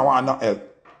help me, don't want not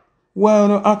help. Why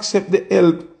you accept the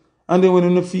help and then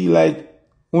when you feel like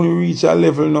when you reach a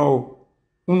level now,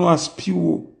 you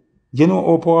spew You know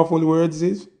how powerful words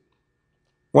is?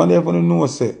 One day you know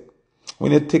say,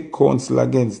 when you take counsel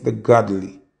against the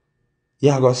godly, you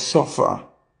are going to suffer.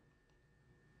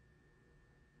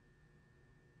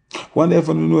 One day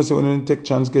you know say, when you take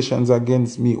transgressions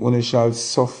against me, you shall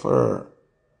suffer.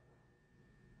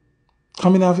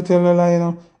 Come in, have to tell a lie, you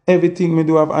know. Everything me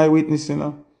do have eyewitness, you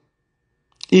know.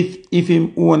 If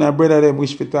him own a brother them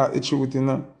wish to talk the truth, you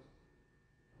know.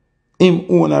 Him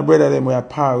own a brother them we are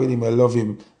par with him, I love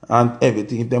him and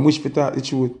everything. If them wish to talk the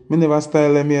truth, me never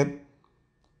style them yet.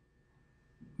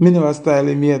 Me never style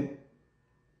him yet.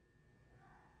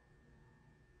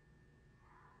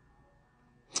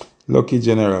 Lucky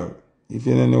General. If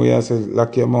you don't know you say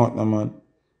lock your mouth now, man.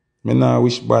 Me nah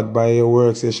wish bad by your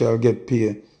works you shall get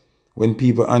paid. When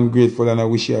people ungrateful and I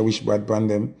wish bad by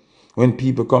them. When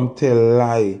people come tell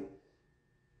lie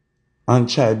and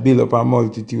try build up a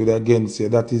multitude against you,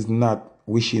 that is not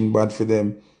wishing bad for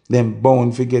them. Them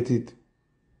bound forget it.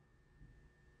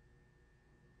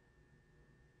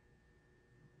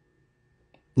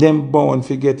 Them bound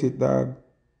forget it, dog.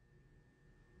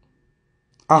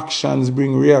 Actions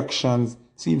bring reactions.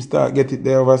 Seems start get it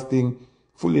there over thing.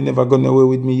 Fully never gone away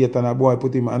with me yet and a boy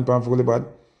put him hand pan fully bad.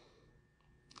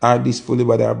 Or this fully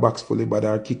bad, or box fully bad,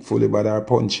 or kick fully bad, or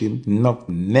punch him. No,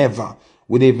 never.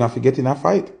 We don't even forget in a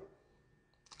fight.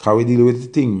 Because we deal with the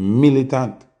thing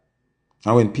militant.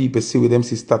 And when people see with them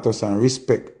see status and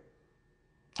respect.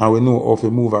 And we know how to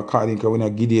move according because we're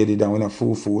not giddy and we're not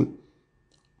fool.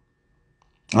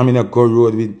 I mean, I go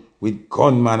road with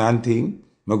gunman and thing.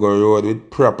 I go road with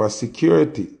proper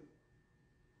security.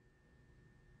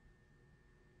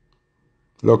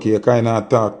 Lucky you kind of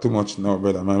talk too much now,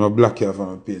 brother. I'm going to block you from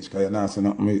my page because you're not saying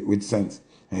nothing with sense.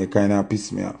 And you kind of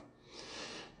piss me off.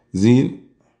 Zine,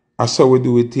 that's how we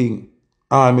do a thing.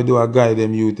 All me do a guide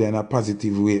them youth in a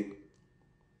positive way.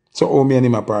 So how me and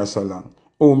him a pass along.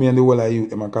 How me and the whole of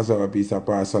youth them a cassava piece a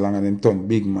pass along and them turn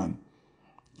big man.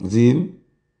 Zine?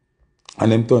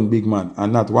 And them turn big man.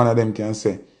 And not one of them can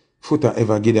say, Foota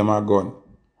ever give them a gun.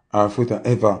 Or Foota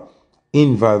ever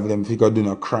involve them if he could do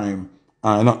no crime.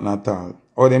 Or nothing at all.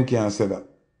 All them can't say that.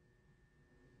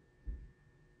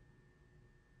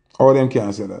 All them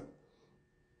can't say that.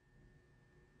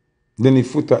 Then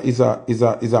if Foota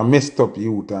is a messed up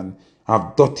youth and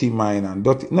have dirty mind and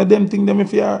dirty. No them think them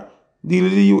if you deal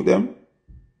with the youth them.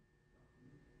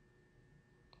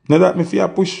 No that me if you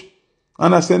push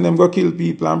and I send them go kill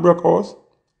people and broke house.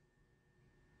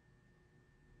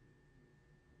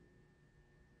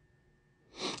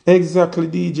 Exactly,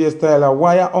 DJ Styler.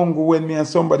 Why you hungry when me and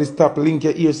somebody stop link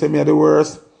your ear say me are the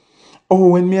worst? Oh,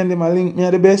 when me and them are link me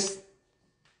are the best?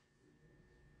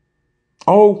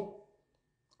 Oh,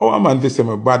 a man to say me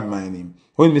badmind him.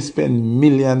 When me spend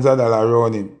millions of dollars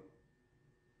around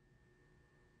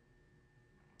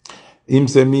him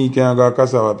say me can go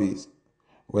cassava piece.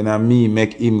 When I me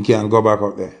make him can go back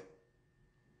up there.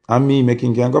 And me make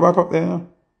him can go back up there. No?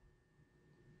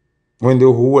 When the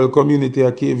whole community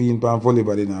are cave in pan fully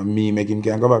body now, me make him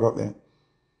can go back up there.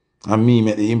 And me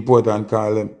make the important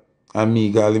call them. And me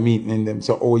got the meeting in them.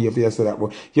 So oh you feel say that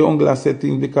but your uncle said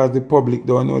things because the public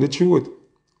don't know the truth.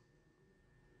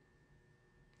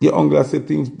 Your uncle said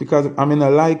things because I mean I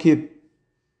like it.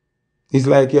 It's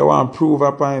like you want to prove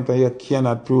a point and you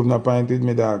cannot prove no point with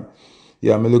me, dog.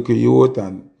 Yeah, me look at you out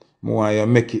and more you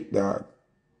make it, dog.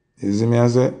 You see me I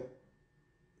say?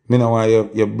 Me know why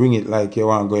you bring it like you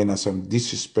want to go in a some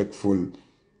disrespectful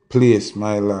place,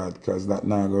 my lord, because that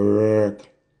not going to work.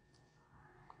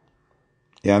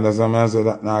 You understand me? I say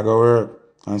that not going to work.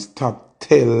 And stop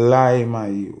tell lie, my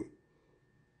youth.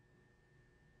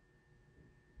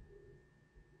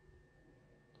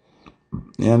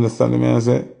 You understand me? I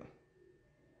say?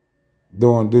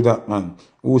 Don't do that, man.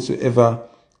 Whosoever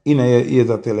in your ears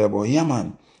I tell you about, yeah,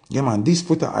 man, this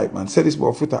Foota hype, man. Say this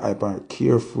about Foota hype, man.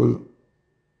 Careful,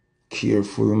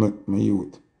 my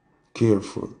youth.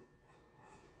 Careful.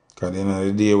 Because at the end of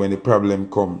the day, when the problem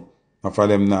come, after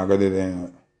them not go there,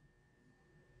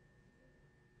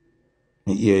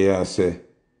 me hear you say,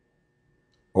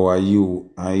 oh, are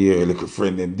you and your little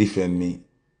friend them defend me.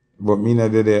 But me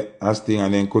not did there as thing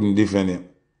and then couldn't defend him.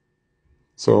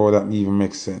 So that even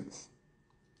makes sense.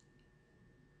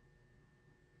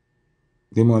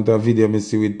 The amount of video me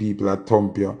see with people that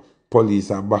thump you,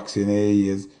 police are boxing their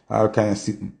ears, all kind of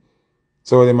sitting.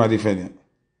 So them are defend you.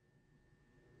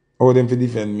 How them to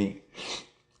defend me?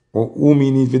 Or who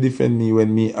me need to defend me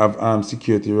when me have armed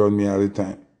security around me all the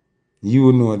time?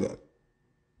 You know that.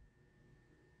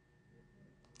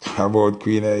 About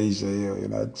Queen Aisha, you're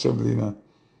not trouble, you know.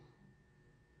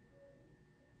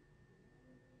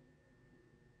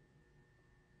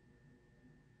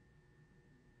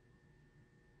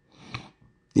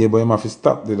 Yeah, but him have to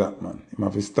stop do that, man. Him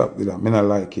have to stop do that. Me not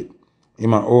like it.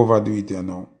 Him a overdo it, you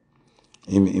know.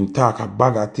 Him talk a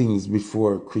bag of things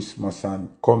before Christmas and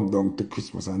come down to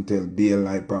Christmas and tell be a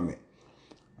lie for me.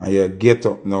 And you get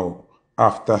up now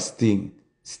after Sting.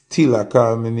 Still a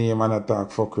call me name and a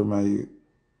talk fuckery my youth.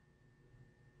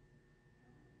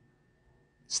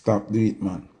 Stop do it,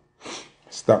 man.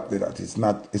 Stop do that.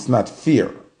 It's not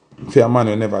fair. Fair man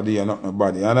will never do you nothing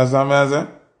nobody. You understand me I say?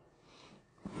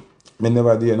 Me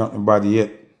never do you nothing nobody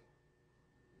yet.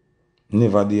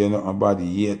 Never do you nothing nobody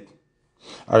yet.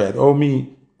 Alright, how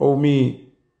me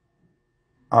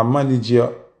a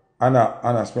manager and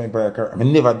a spend by a career.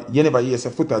 You never hear say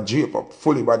Foota drape up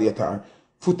fully body at all.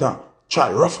 Foota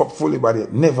try rough up fully body.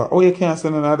 Never. Oh, you can't say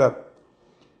none of that.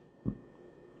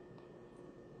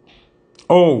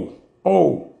 Oh,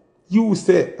 you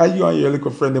say, are you and your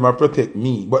little friend, them a protect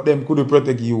me, but them couldn't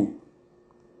protect you.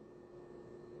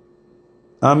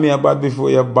 And me a bad before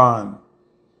you're born.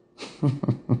 You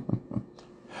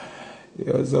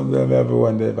know, sometimes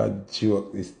everyone never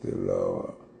joke this to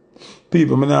Lord.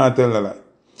 People, me not tell a lie.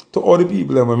 To all the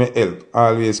people that me help,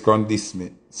 always come diss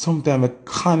me. Sometimes I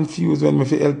confuse when me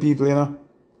fi help people, you know.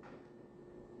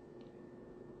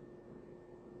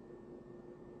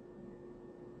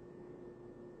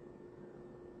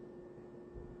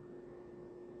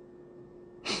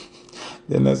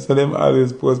 Then I say them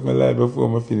always post my life before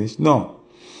me finish. No.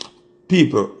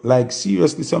 People, like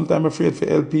seriously, sometimes I'm afraid to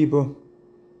help people.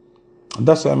 And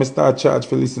that's why I start charge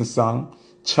for listen song,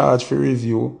 charge for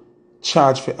review,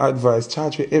 charge for advice,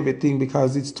 charge for everything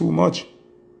because it's too much.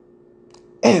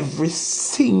 Every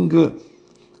single.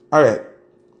 Alright.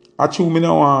 I true me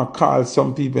now want to call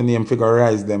some people name figure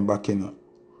rise them back in.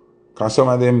 Because some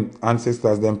of them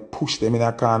ancestors them push them in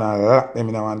a corner, lock them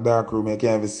in a one dark room, you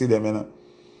can't even see them, you know.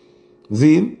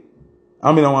 Zine?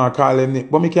 I mean, I want to call them name.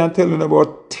 But me can tell you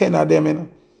about 10 of them, you know.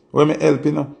 When me help,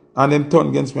 you know. And them turn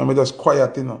against me, and me just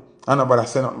quiet, you know. And nobody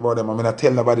say nothing about them. I mean, I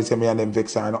tell nobody say me and them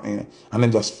vex or nothing, you know. And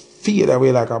then just fade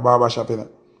away like a barber shop, you know.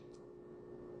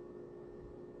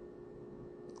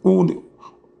 Who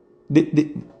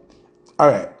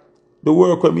alright. The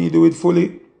work with me do it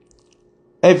fully.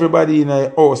 Everybody in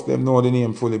the house them know the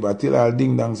name fully, but till all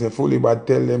ding dong say fully, but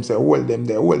tell them say hold them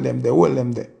there, hold them there, hold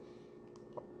them there.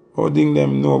 How ding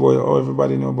them know about you, how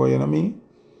everybody know about you, know what I mean?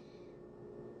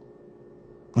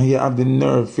 And you have the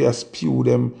nerve to spew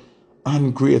them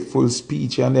ungrateful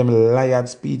speech and them liar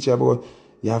speech about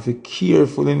you have to be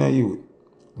careful in a youth.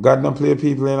 God don't play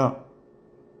people, you know.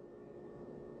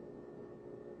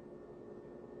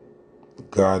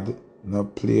 God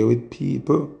not play with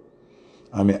people.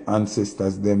 And my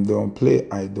ancestors them don't play.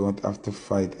 I don't have to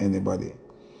fight anybody.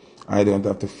 I don't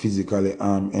have to physically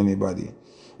harm anybody.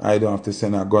 I don't have to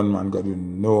send a gunman go do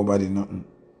nobody nothing.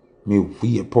 Me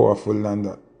way powerful than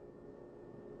that.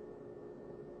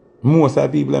 Most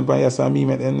of the people in Panyasa me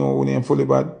make them know who name fully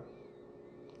bad.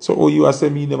 So oh you say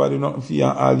me never do nothing for you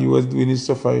and all you was doing is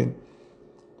suffering.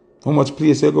 How much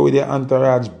place you go with your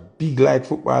entourage big like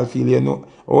football field, you know?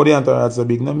 All the entourage so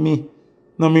big. Not me.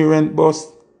 Not me rent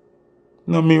bus.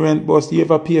 Not me rent bus. You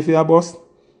ever pay for your bus?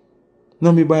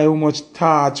 Not me buy how much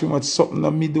torch, how much something.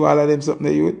 Not me do all of them something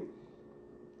to you.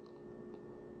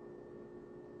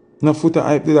 No Foota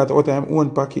hype do that out of my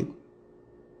own pocket.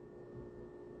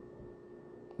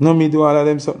 No me do all of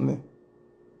them something there.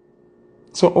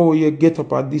 So oh you get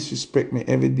up and disrespect me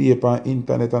every day upon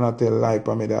internet and I tell lie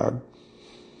for me dog.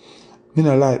 Me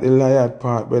not like the liar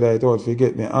part, but I thought if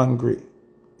get me angry.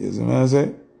 You see what I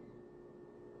say?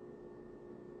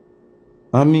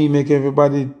 And me make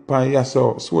everybody on your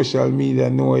social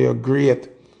media know you're great.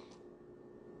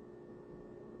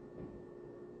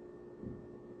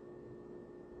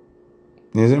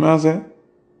 You see what I say?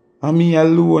 And me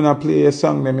alone I play a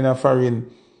song them in a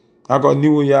foreign. I got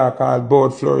New York, all about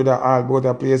Florida, all about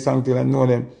I play a song till I know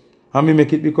them. And me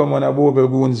make it become one of Bogle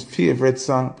Goon's favorite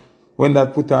song when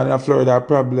that put on in Florida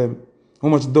problem. How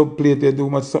much dub plate you do, how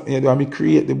much something you do, and me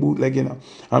create the bootleg, you know.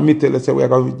 And me tell you say we are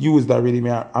gonna use that really,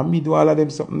 and me do all of them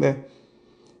something there.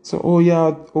 So oh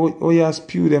yeah,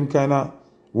 spew them kind of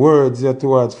words there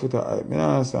towards Foota. I mean,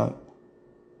 understand.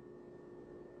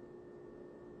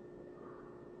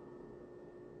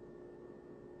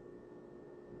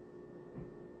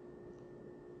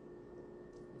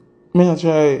 Me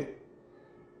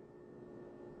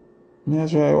I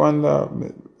try wonder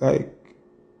like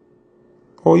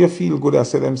how you feel good I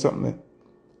say them something there.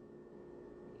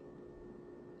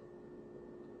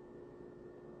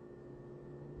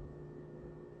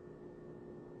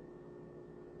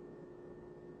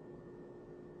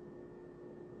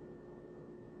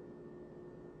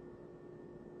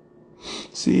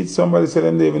 See, somebody said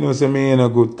them they even know say me ain't no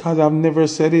good. Cause I've never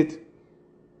said it.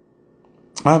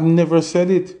 I've never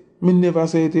said it. Me never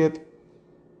say it yet.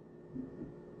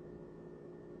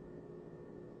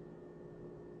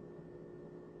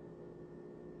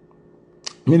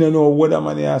 Me don't know what a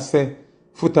man here say.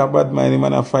 Foota bad mind, him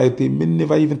and I fight him. Me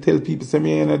never even tell people say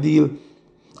me ain't a deal.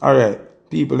 Alright,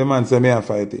 people, the man say me I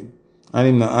fight him. And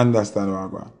him not understand what I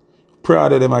go.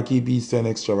 Proud of them I keep Eastern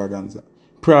extravaganza.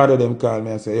 Proud of them call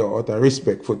me and say, yo, out of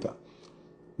respect, Foota.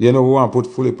 You know, we want to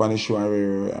put fully on the show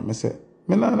and I say,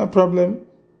 me not have a problem.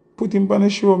 Put him on the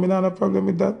show, me not have a problem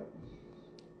with that.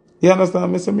 You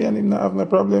understand? Me say, me and him not have no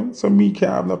problem. So me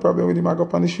can't have no problem with him I go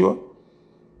on the show.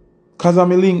 Cause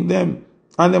I'm a link them.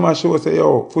 And them I show say,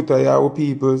 yo, Foota, you our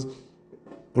peoples.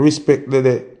 Respect the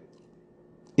day.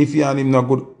 If you and him not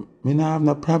good, me not have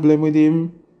no problem with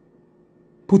him.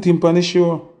 Put him on the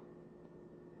show.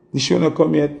 The show not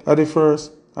come yet at the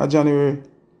 1st of January.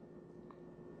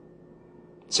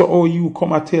 So how you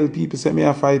come and tell people say me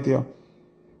I fight you?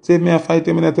 Say me I fight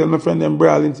you, me I tell my friend them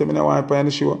brawling, say me I want to play on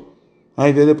the show. And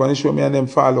if they on the show, me and them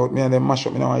fall out, me and them mash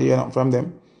up, me I want to hear nothing from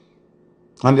them.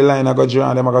 And the line I got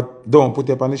drawn, them I got don't put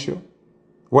up on the show.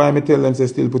 Why me tell them say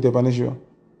still put up on the show?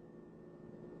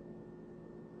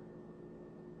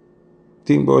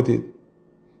 Think about it.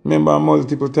 Remember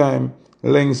multiple times,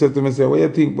 Leng said to me, say, what you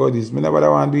think about this? Me never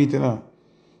want to do it, you know.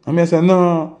 And me say,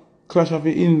 no, clash of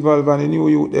the involved and the new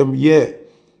youth, them, yeah.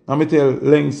 And me tell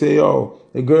Leng, say, yo,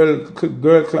 the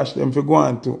girl clash them for go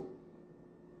on too.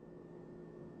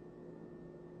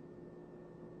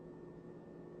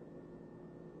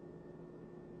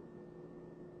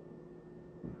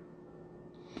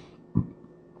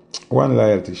 One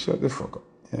loyalty, shut the fuck up.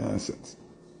 You know, nonsense.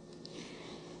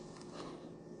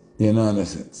 You know,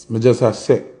 nonsense. Me just have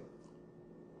said,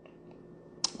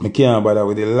 I can't bother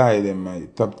with the lie them, my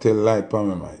top tell lie upon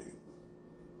me, my.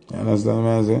 You understand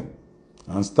what I'm saying?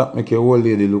 And stop make your old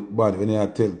lady look bad when you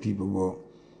tell people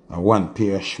about one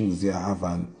pair of shoes you have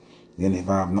and you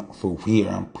never have nothing for wear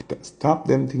and put it. Stop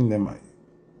them things, them, my.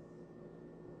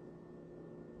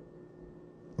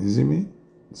 You see me?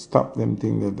 Stop them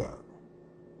things like that.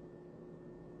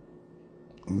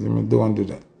 You see me? Don't do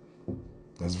that.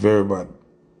 That's very bad.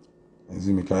 You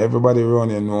see me? Because everybody around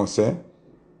here knows, say,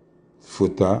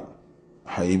 Foota,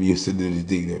 how you used to do the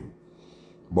thing, them.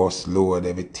 Boss load,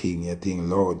 everything, your thing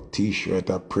load, t-shirt,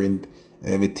 a print,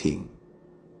 everything.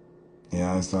 You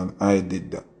understand? I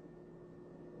did that.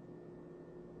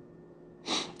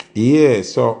 Yeah,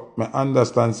 so I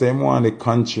understand, say, I want the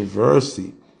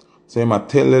controversy. So I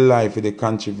tell a lie for the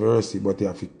controversy, but you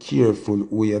have to be careful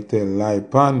who you tell lie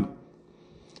upon.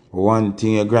 One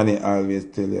thing your granny always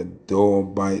tell you,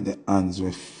 don't bite the hands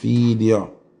we feed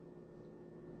you.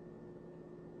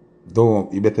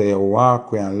 Don't, you better you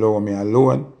walk away and allow me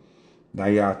alone. That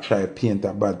you try to paint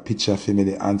a bad picture for me,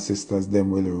 the ancestors,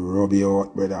 them will rub you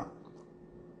out, brother.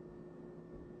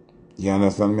 You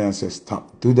understand me? I say,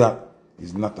 stop, do that.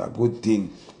 It's not a good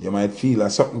thing. You might feel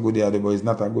like something good there, but it's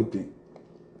not a good thing.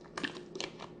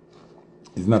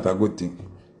 It's not a good thing.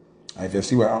 And if you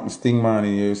see what happens, Sting man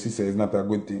in here, you see, say it's not a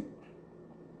good thing.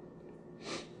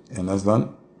 You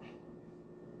understand?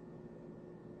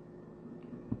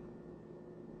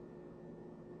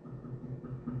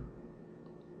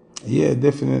 Yeah,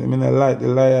 definitely. I mean, I like the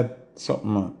lie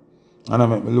something, man. And I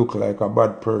make me look like a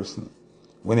bad person.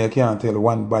 When you can't tell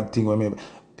one bad thing when me.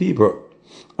 People,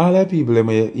 all the people in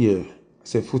my ear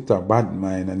say Foota bad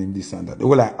mind and him this and that. They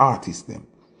were like artists them.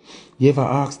 You ever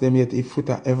ask them yet if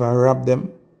Foota ever robbed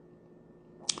them?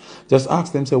 Just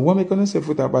ask them, say, what am I gonna say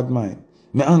Foota bad mind?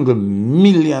 Me angle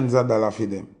millions of dollars for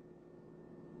them.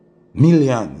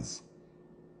 Millions.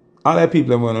 All the people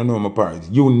that want to know my parties,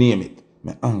 you name it.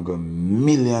 Me angle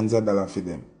millions of dollars for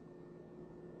them.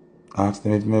 Ask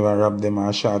them if me ever rob them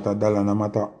or short a dollar, no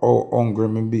matter how hungry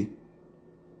me be.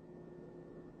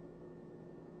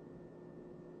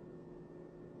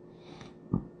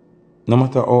 No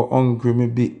matter how hungry me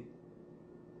be.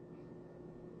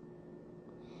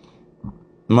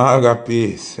 Maga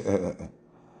peace.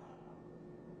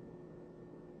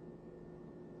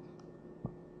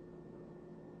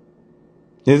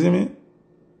 You see me?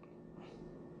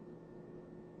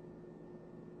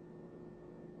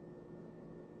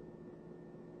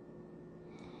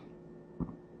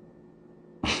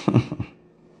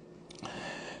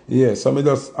 Yeah, so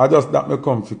I just that me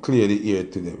come to clear the air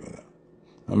today, brother.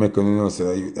 I make you know say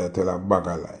that you tell a bag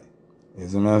of lie. You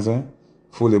see me I say?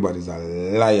 Fully body is a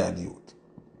liar youth.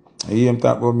 You hear him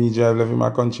talk about me drive left in my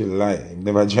country, lie. He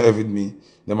never drive with me.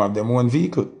 Them have them own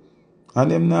vehicle.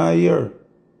 And them not here.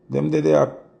 Them they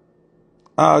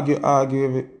argue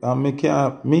with it. And me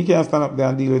can't stand up there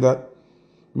and deal with that.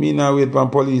 Me now wait for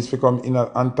police to come in an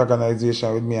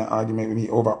antagonization with me and argument with me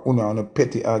over una on a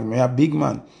petty argument. Me a big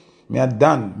man. Me a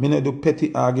done. Me no do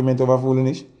petty argument over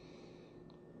foolishness.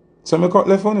 So me cut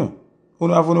left on you.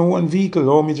 Una have una one vehicle.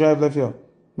 How me drive left here?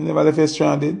 Me never left here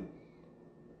stranded.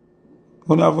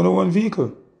 Una have una one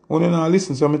vehicle. Una now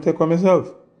listen, so me take on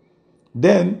myself.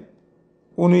 Then,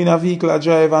 una in a vehicle I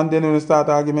drive and then una start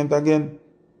argument again.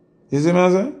 You see me I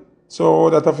say? So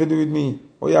that have to do with me.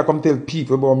 Oh, you come tell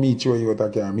people about me throw you out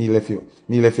of car. Me left you.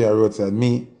 Me left you roadside.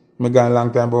 Me gone a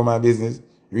long time about my business.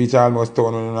 Reach almost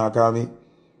town when you not call me.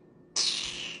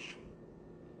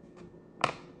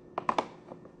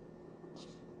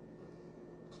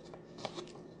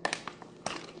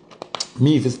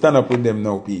 Me if you stand up with them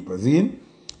now, people. See?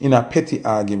 In a petty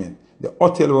argument. The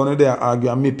hotel one there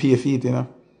argue and me pay for it, you know.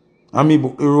 And me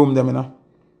book the room them, you know.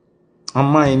 And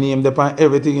my name depend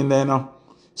everything in there, you know.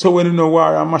 So when you know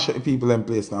war, I mash up the people in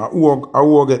place now.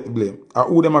 Who get the blame?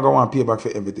 Who them are going to pay back for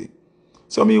everything?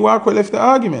 So me walk well left the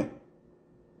argument.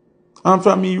 And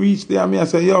from me reach there, me I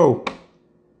say, yo,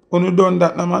 when you done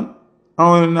that now, man?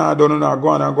 And when you not done, you not go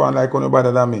on like when you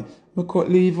better than me. Me could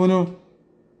leave, you know.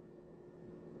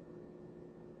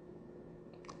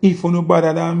 If you no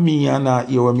better than me and not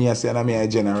hear what me I say and me a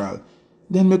general,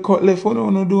 then me cut left, you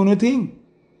no do nothing.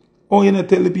 Or you not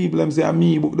tell the people them say,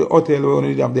 me book the hotel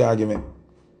where you have the argument.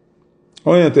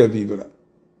 How you tell people that?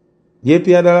 You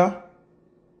pay $1?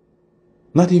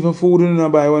 Not even food you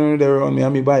buy when you're there around me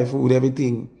and me buy food,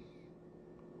 everything.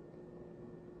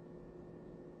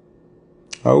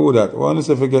 How would that? Why don't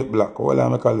you forget black? How will I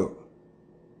make a look?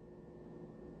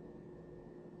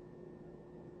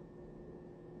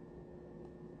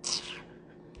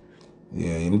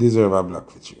 Yeah, him deserve a black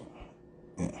for you.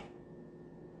 Yeah.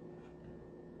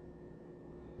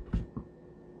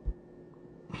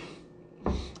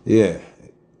 Yeah.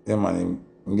 Yeah, man,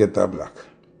 him get a black.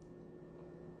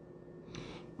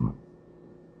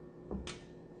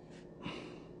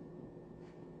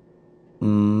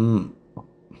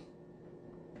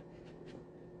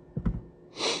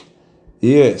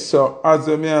 Yeah, so as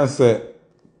I say,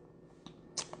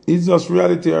 it's just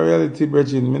reality,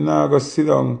 brethren. Me now go sit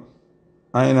down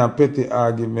and in a petty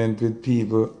argument with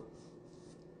people.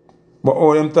 But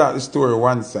all them talk the story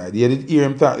one side. You did hear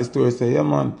him talk the story, say, yeah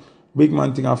man, big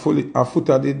man thing, a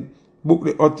Foota did book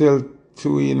the hotel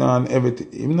to in and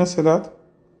everything. Him not say that.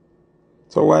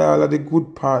 So why all of the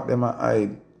good part them a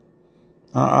hide?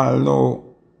 And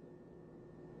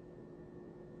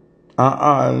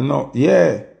all know.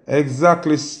 Yeah,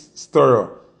 exactly,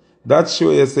 Storo. That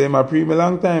show you say him a pre me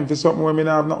long time for something where me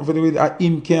not have nothing to do with.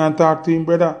 Him can't talk to him,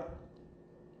 brother.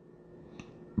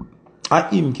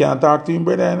 Him can't talk to him,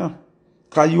 brother, you know.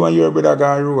 Because you and your brother go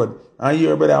on road. And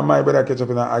your brother and my brother catch up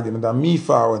in an argument. And me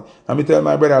forward. And me tell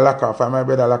my brother lock off. And my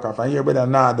brother lock off. And your brother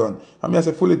not done. And me I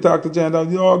say fully talk to Giant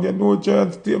Dog. Yo, get no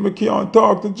chance. Still me can't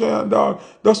talk to Giant Dog.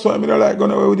 That's why me don't like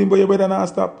going away with him. But your brother not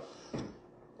stop.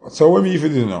 So what me if you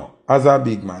do now? As a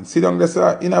big man. Sit down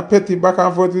there in a petty back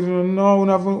and forth. No,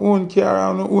 I have my own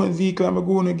car. My own vehicle. I'm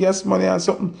going to gas money and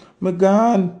something. Me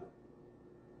gone.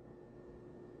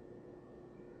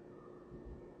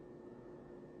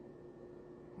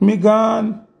 Me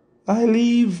gone. I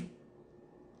leave.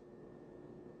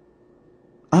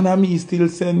 And I me still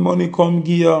send money come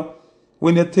gear.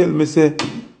 When you tell me say,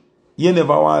 you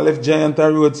never want to left Giant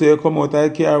Road so you come out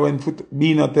of the car when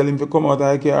B not tell him to come out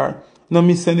of the car. No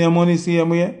me send your money same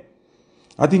way.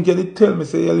 I think you did tell me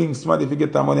say you link smart if you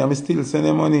get that money. I still send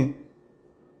your money.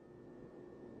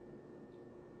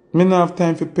 Me not have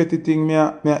time for petty thing. Me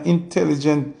a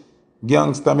intelligent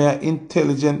gangster, me a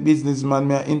intelligent businessman,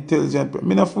 me a intelligent.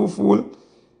 Me not fool.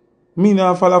 Me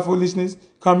not follow foolishness.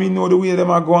 Cause me know the way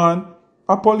them are going.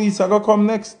 A police are gonna come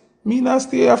next. Me not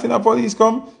stay after the police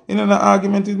come in an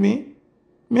argument with me.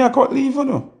 Me a cut leave you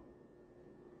know.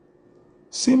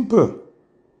 Simple.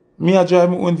 Me a drive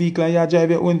my own vehicle and you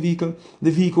drive your own vehicle. The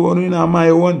vehicle only not my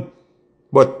own.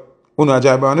 But you not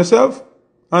drive by yourself.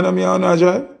 And me a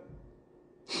drive.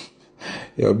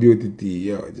 Yo, beauty tea,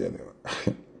 yo, general.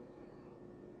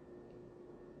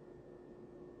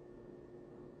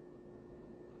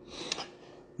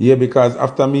 Yeah, because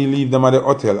after me leave them at the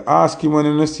hotel, ask him when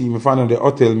you see me find the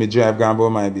hotel, me drive gone about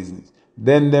my business.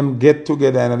 Then them get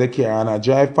together in the car and I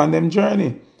drive on them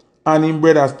journey. And him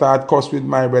brother start cuss with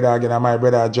my brother again and my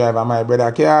brother drive and my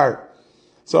brother car.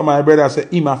 So my brother say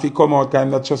him have to come out, kind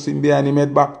of not trust him behind him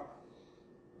head back.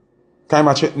 Kind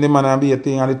of threaten the man and be a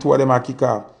thing and the two of them are kick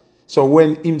off. So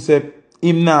when him say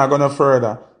him not gonna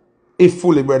further, if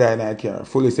fully brother in that car,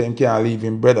 fully say him can't leave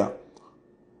him brother.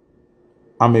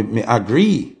 And me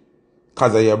agree,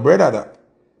 because of your brother that.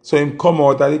 So him come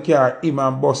out of the car, him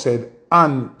and busted,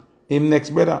 and him next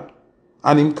brother.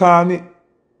 And him call me.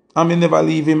 And me never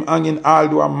leave him hanging,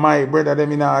 although I'm my brother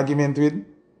them in an argument with.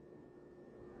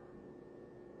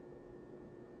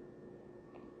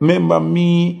 Remember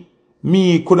me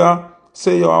coulda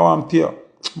say, yo, I want to you.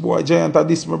 Boy, Giant,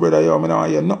 this my brother, yo, me now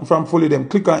hear nothing from fully them.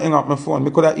 Click and hang up my phone.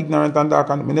 Me coulda ignorant and dark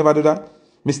and me never do that.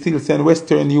 Me still send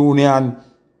Western Union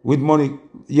with money,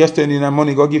 Western Union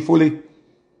money go give fully.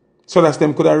 So that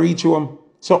them coulda reach home.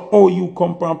 So how you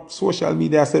come from social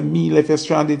media and say me left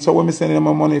stranded. So when me send them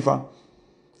my money for?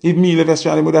 If me left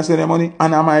stranded, would I send them money?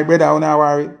 And I'm my brother, I don't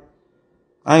worry.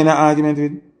 I ain't an argument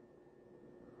with.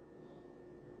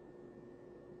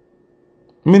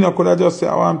 Me no coulda just say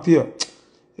I want to you.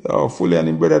 Yo, fully and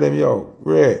him brother them, yo,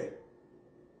 rare.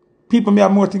 People may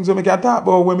have more things that me can talk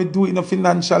about when me do it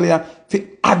financially and for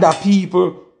other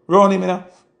people around him, you know,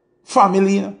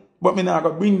 family, you know. But me not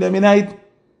gonna bring them in it.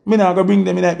 Me not gonna bring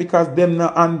them in it because them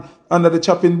not under the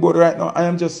chopping board right now. I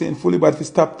am just saying fully but if you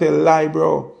stop tell lie,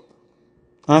 bro.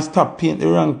 And stop paint the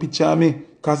wrong picture of me.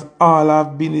 Because all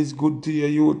I've been is good to your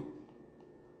youth.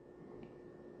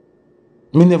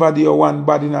 Me never do one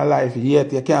bad in a life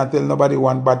yet. You can't tell nobody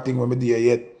one bad thing when me do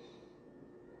yet.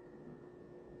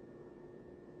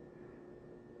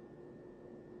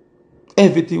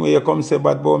 Everything where you come say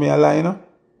bad about me a lie, you know?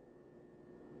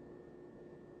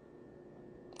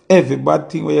 Every bad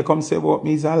thing where you come say about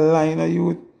me is a lie, you know,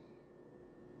 youth.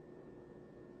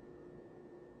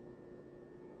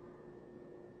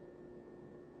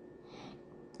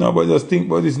 No, but just think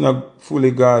about this not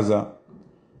fully Gaza.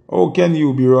 How can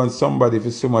you be around somebody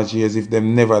for so much years if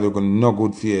them never do no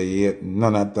good for you yet?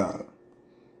 None at all.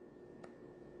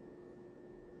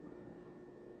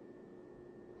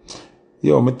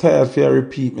 Yo, me tired for you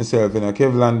repeat myself, you know.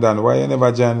 Kevlan Dan, why you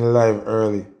never join the live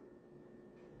early?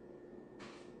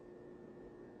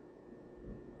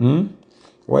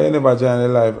 Why you never join the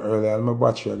live early? I'll my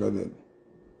battery go dead.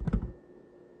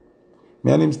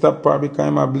 Me and him stop par because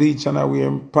I'm a bleach and I wear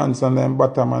pants and them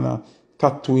bottom and a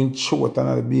tattoo in short and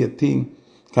that'll be a thing.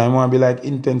 Because I want to be like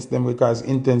intense them because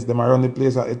intense them around the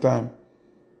place at the time.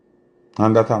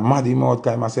 And that a mad him out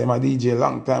because I say I'm a DJ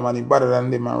long time and he better than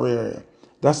them and rare.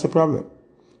 That's the problem.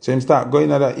 So him start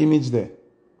going at that image there.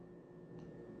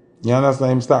 You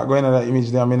understand? Him start going at that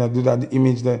image there. I mean I do that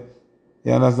image there.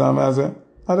 You understand what I say?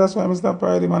 And that's why I stop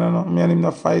party man. I know. Me and him no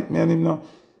fight. Me and him no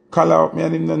call out. Me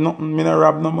and him no nothing. Me no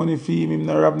rob no money for him. Him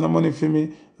no rob no money for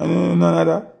me. And none of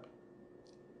that.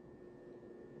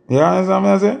 You understand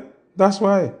what I say? That's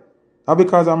why. And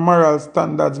because of moral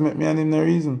standards make me and him no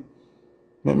reason.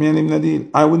 Make me and him no deal.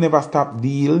 I will never stop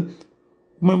deal.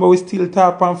 Remember we still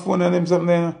talk on phone and them something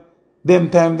there. Them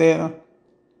time there.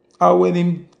 And when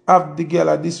him have the girl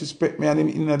that disrespect me and him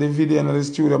in the video in the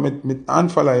studio, me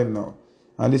unfollow him now.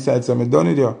 And decide so me done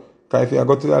it there. Because if I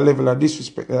go to that level of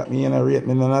disrespect that me and rate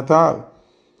me none at all.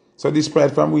 So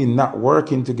despite from we not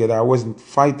working together, I wasn't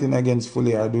fighting against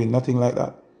fully or doing nothing like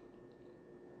that.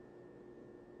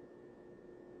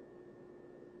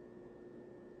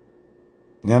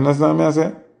 You understand me I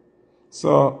say?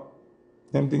 So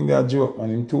them think they are joke,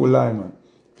 man. Him too lie, man.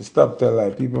 If you stop tell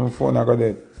lie, people on phone are go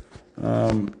dead.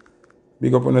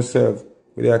 Big up on yourself.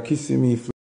 But they are kissing me,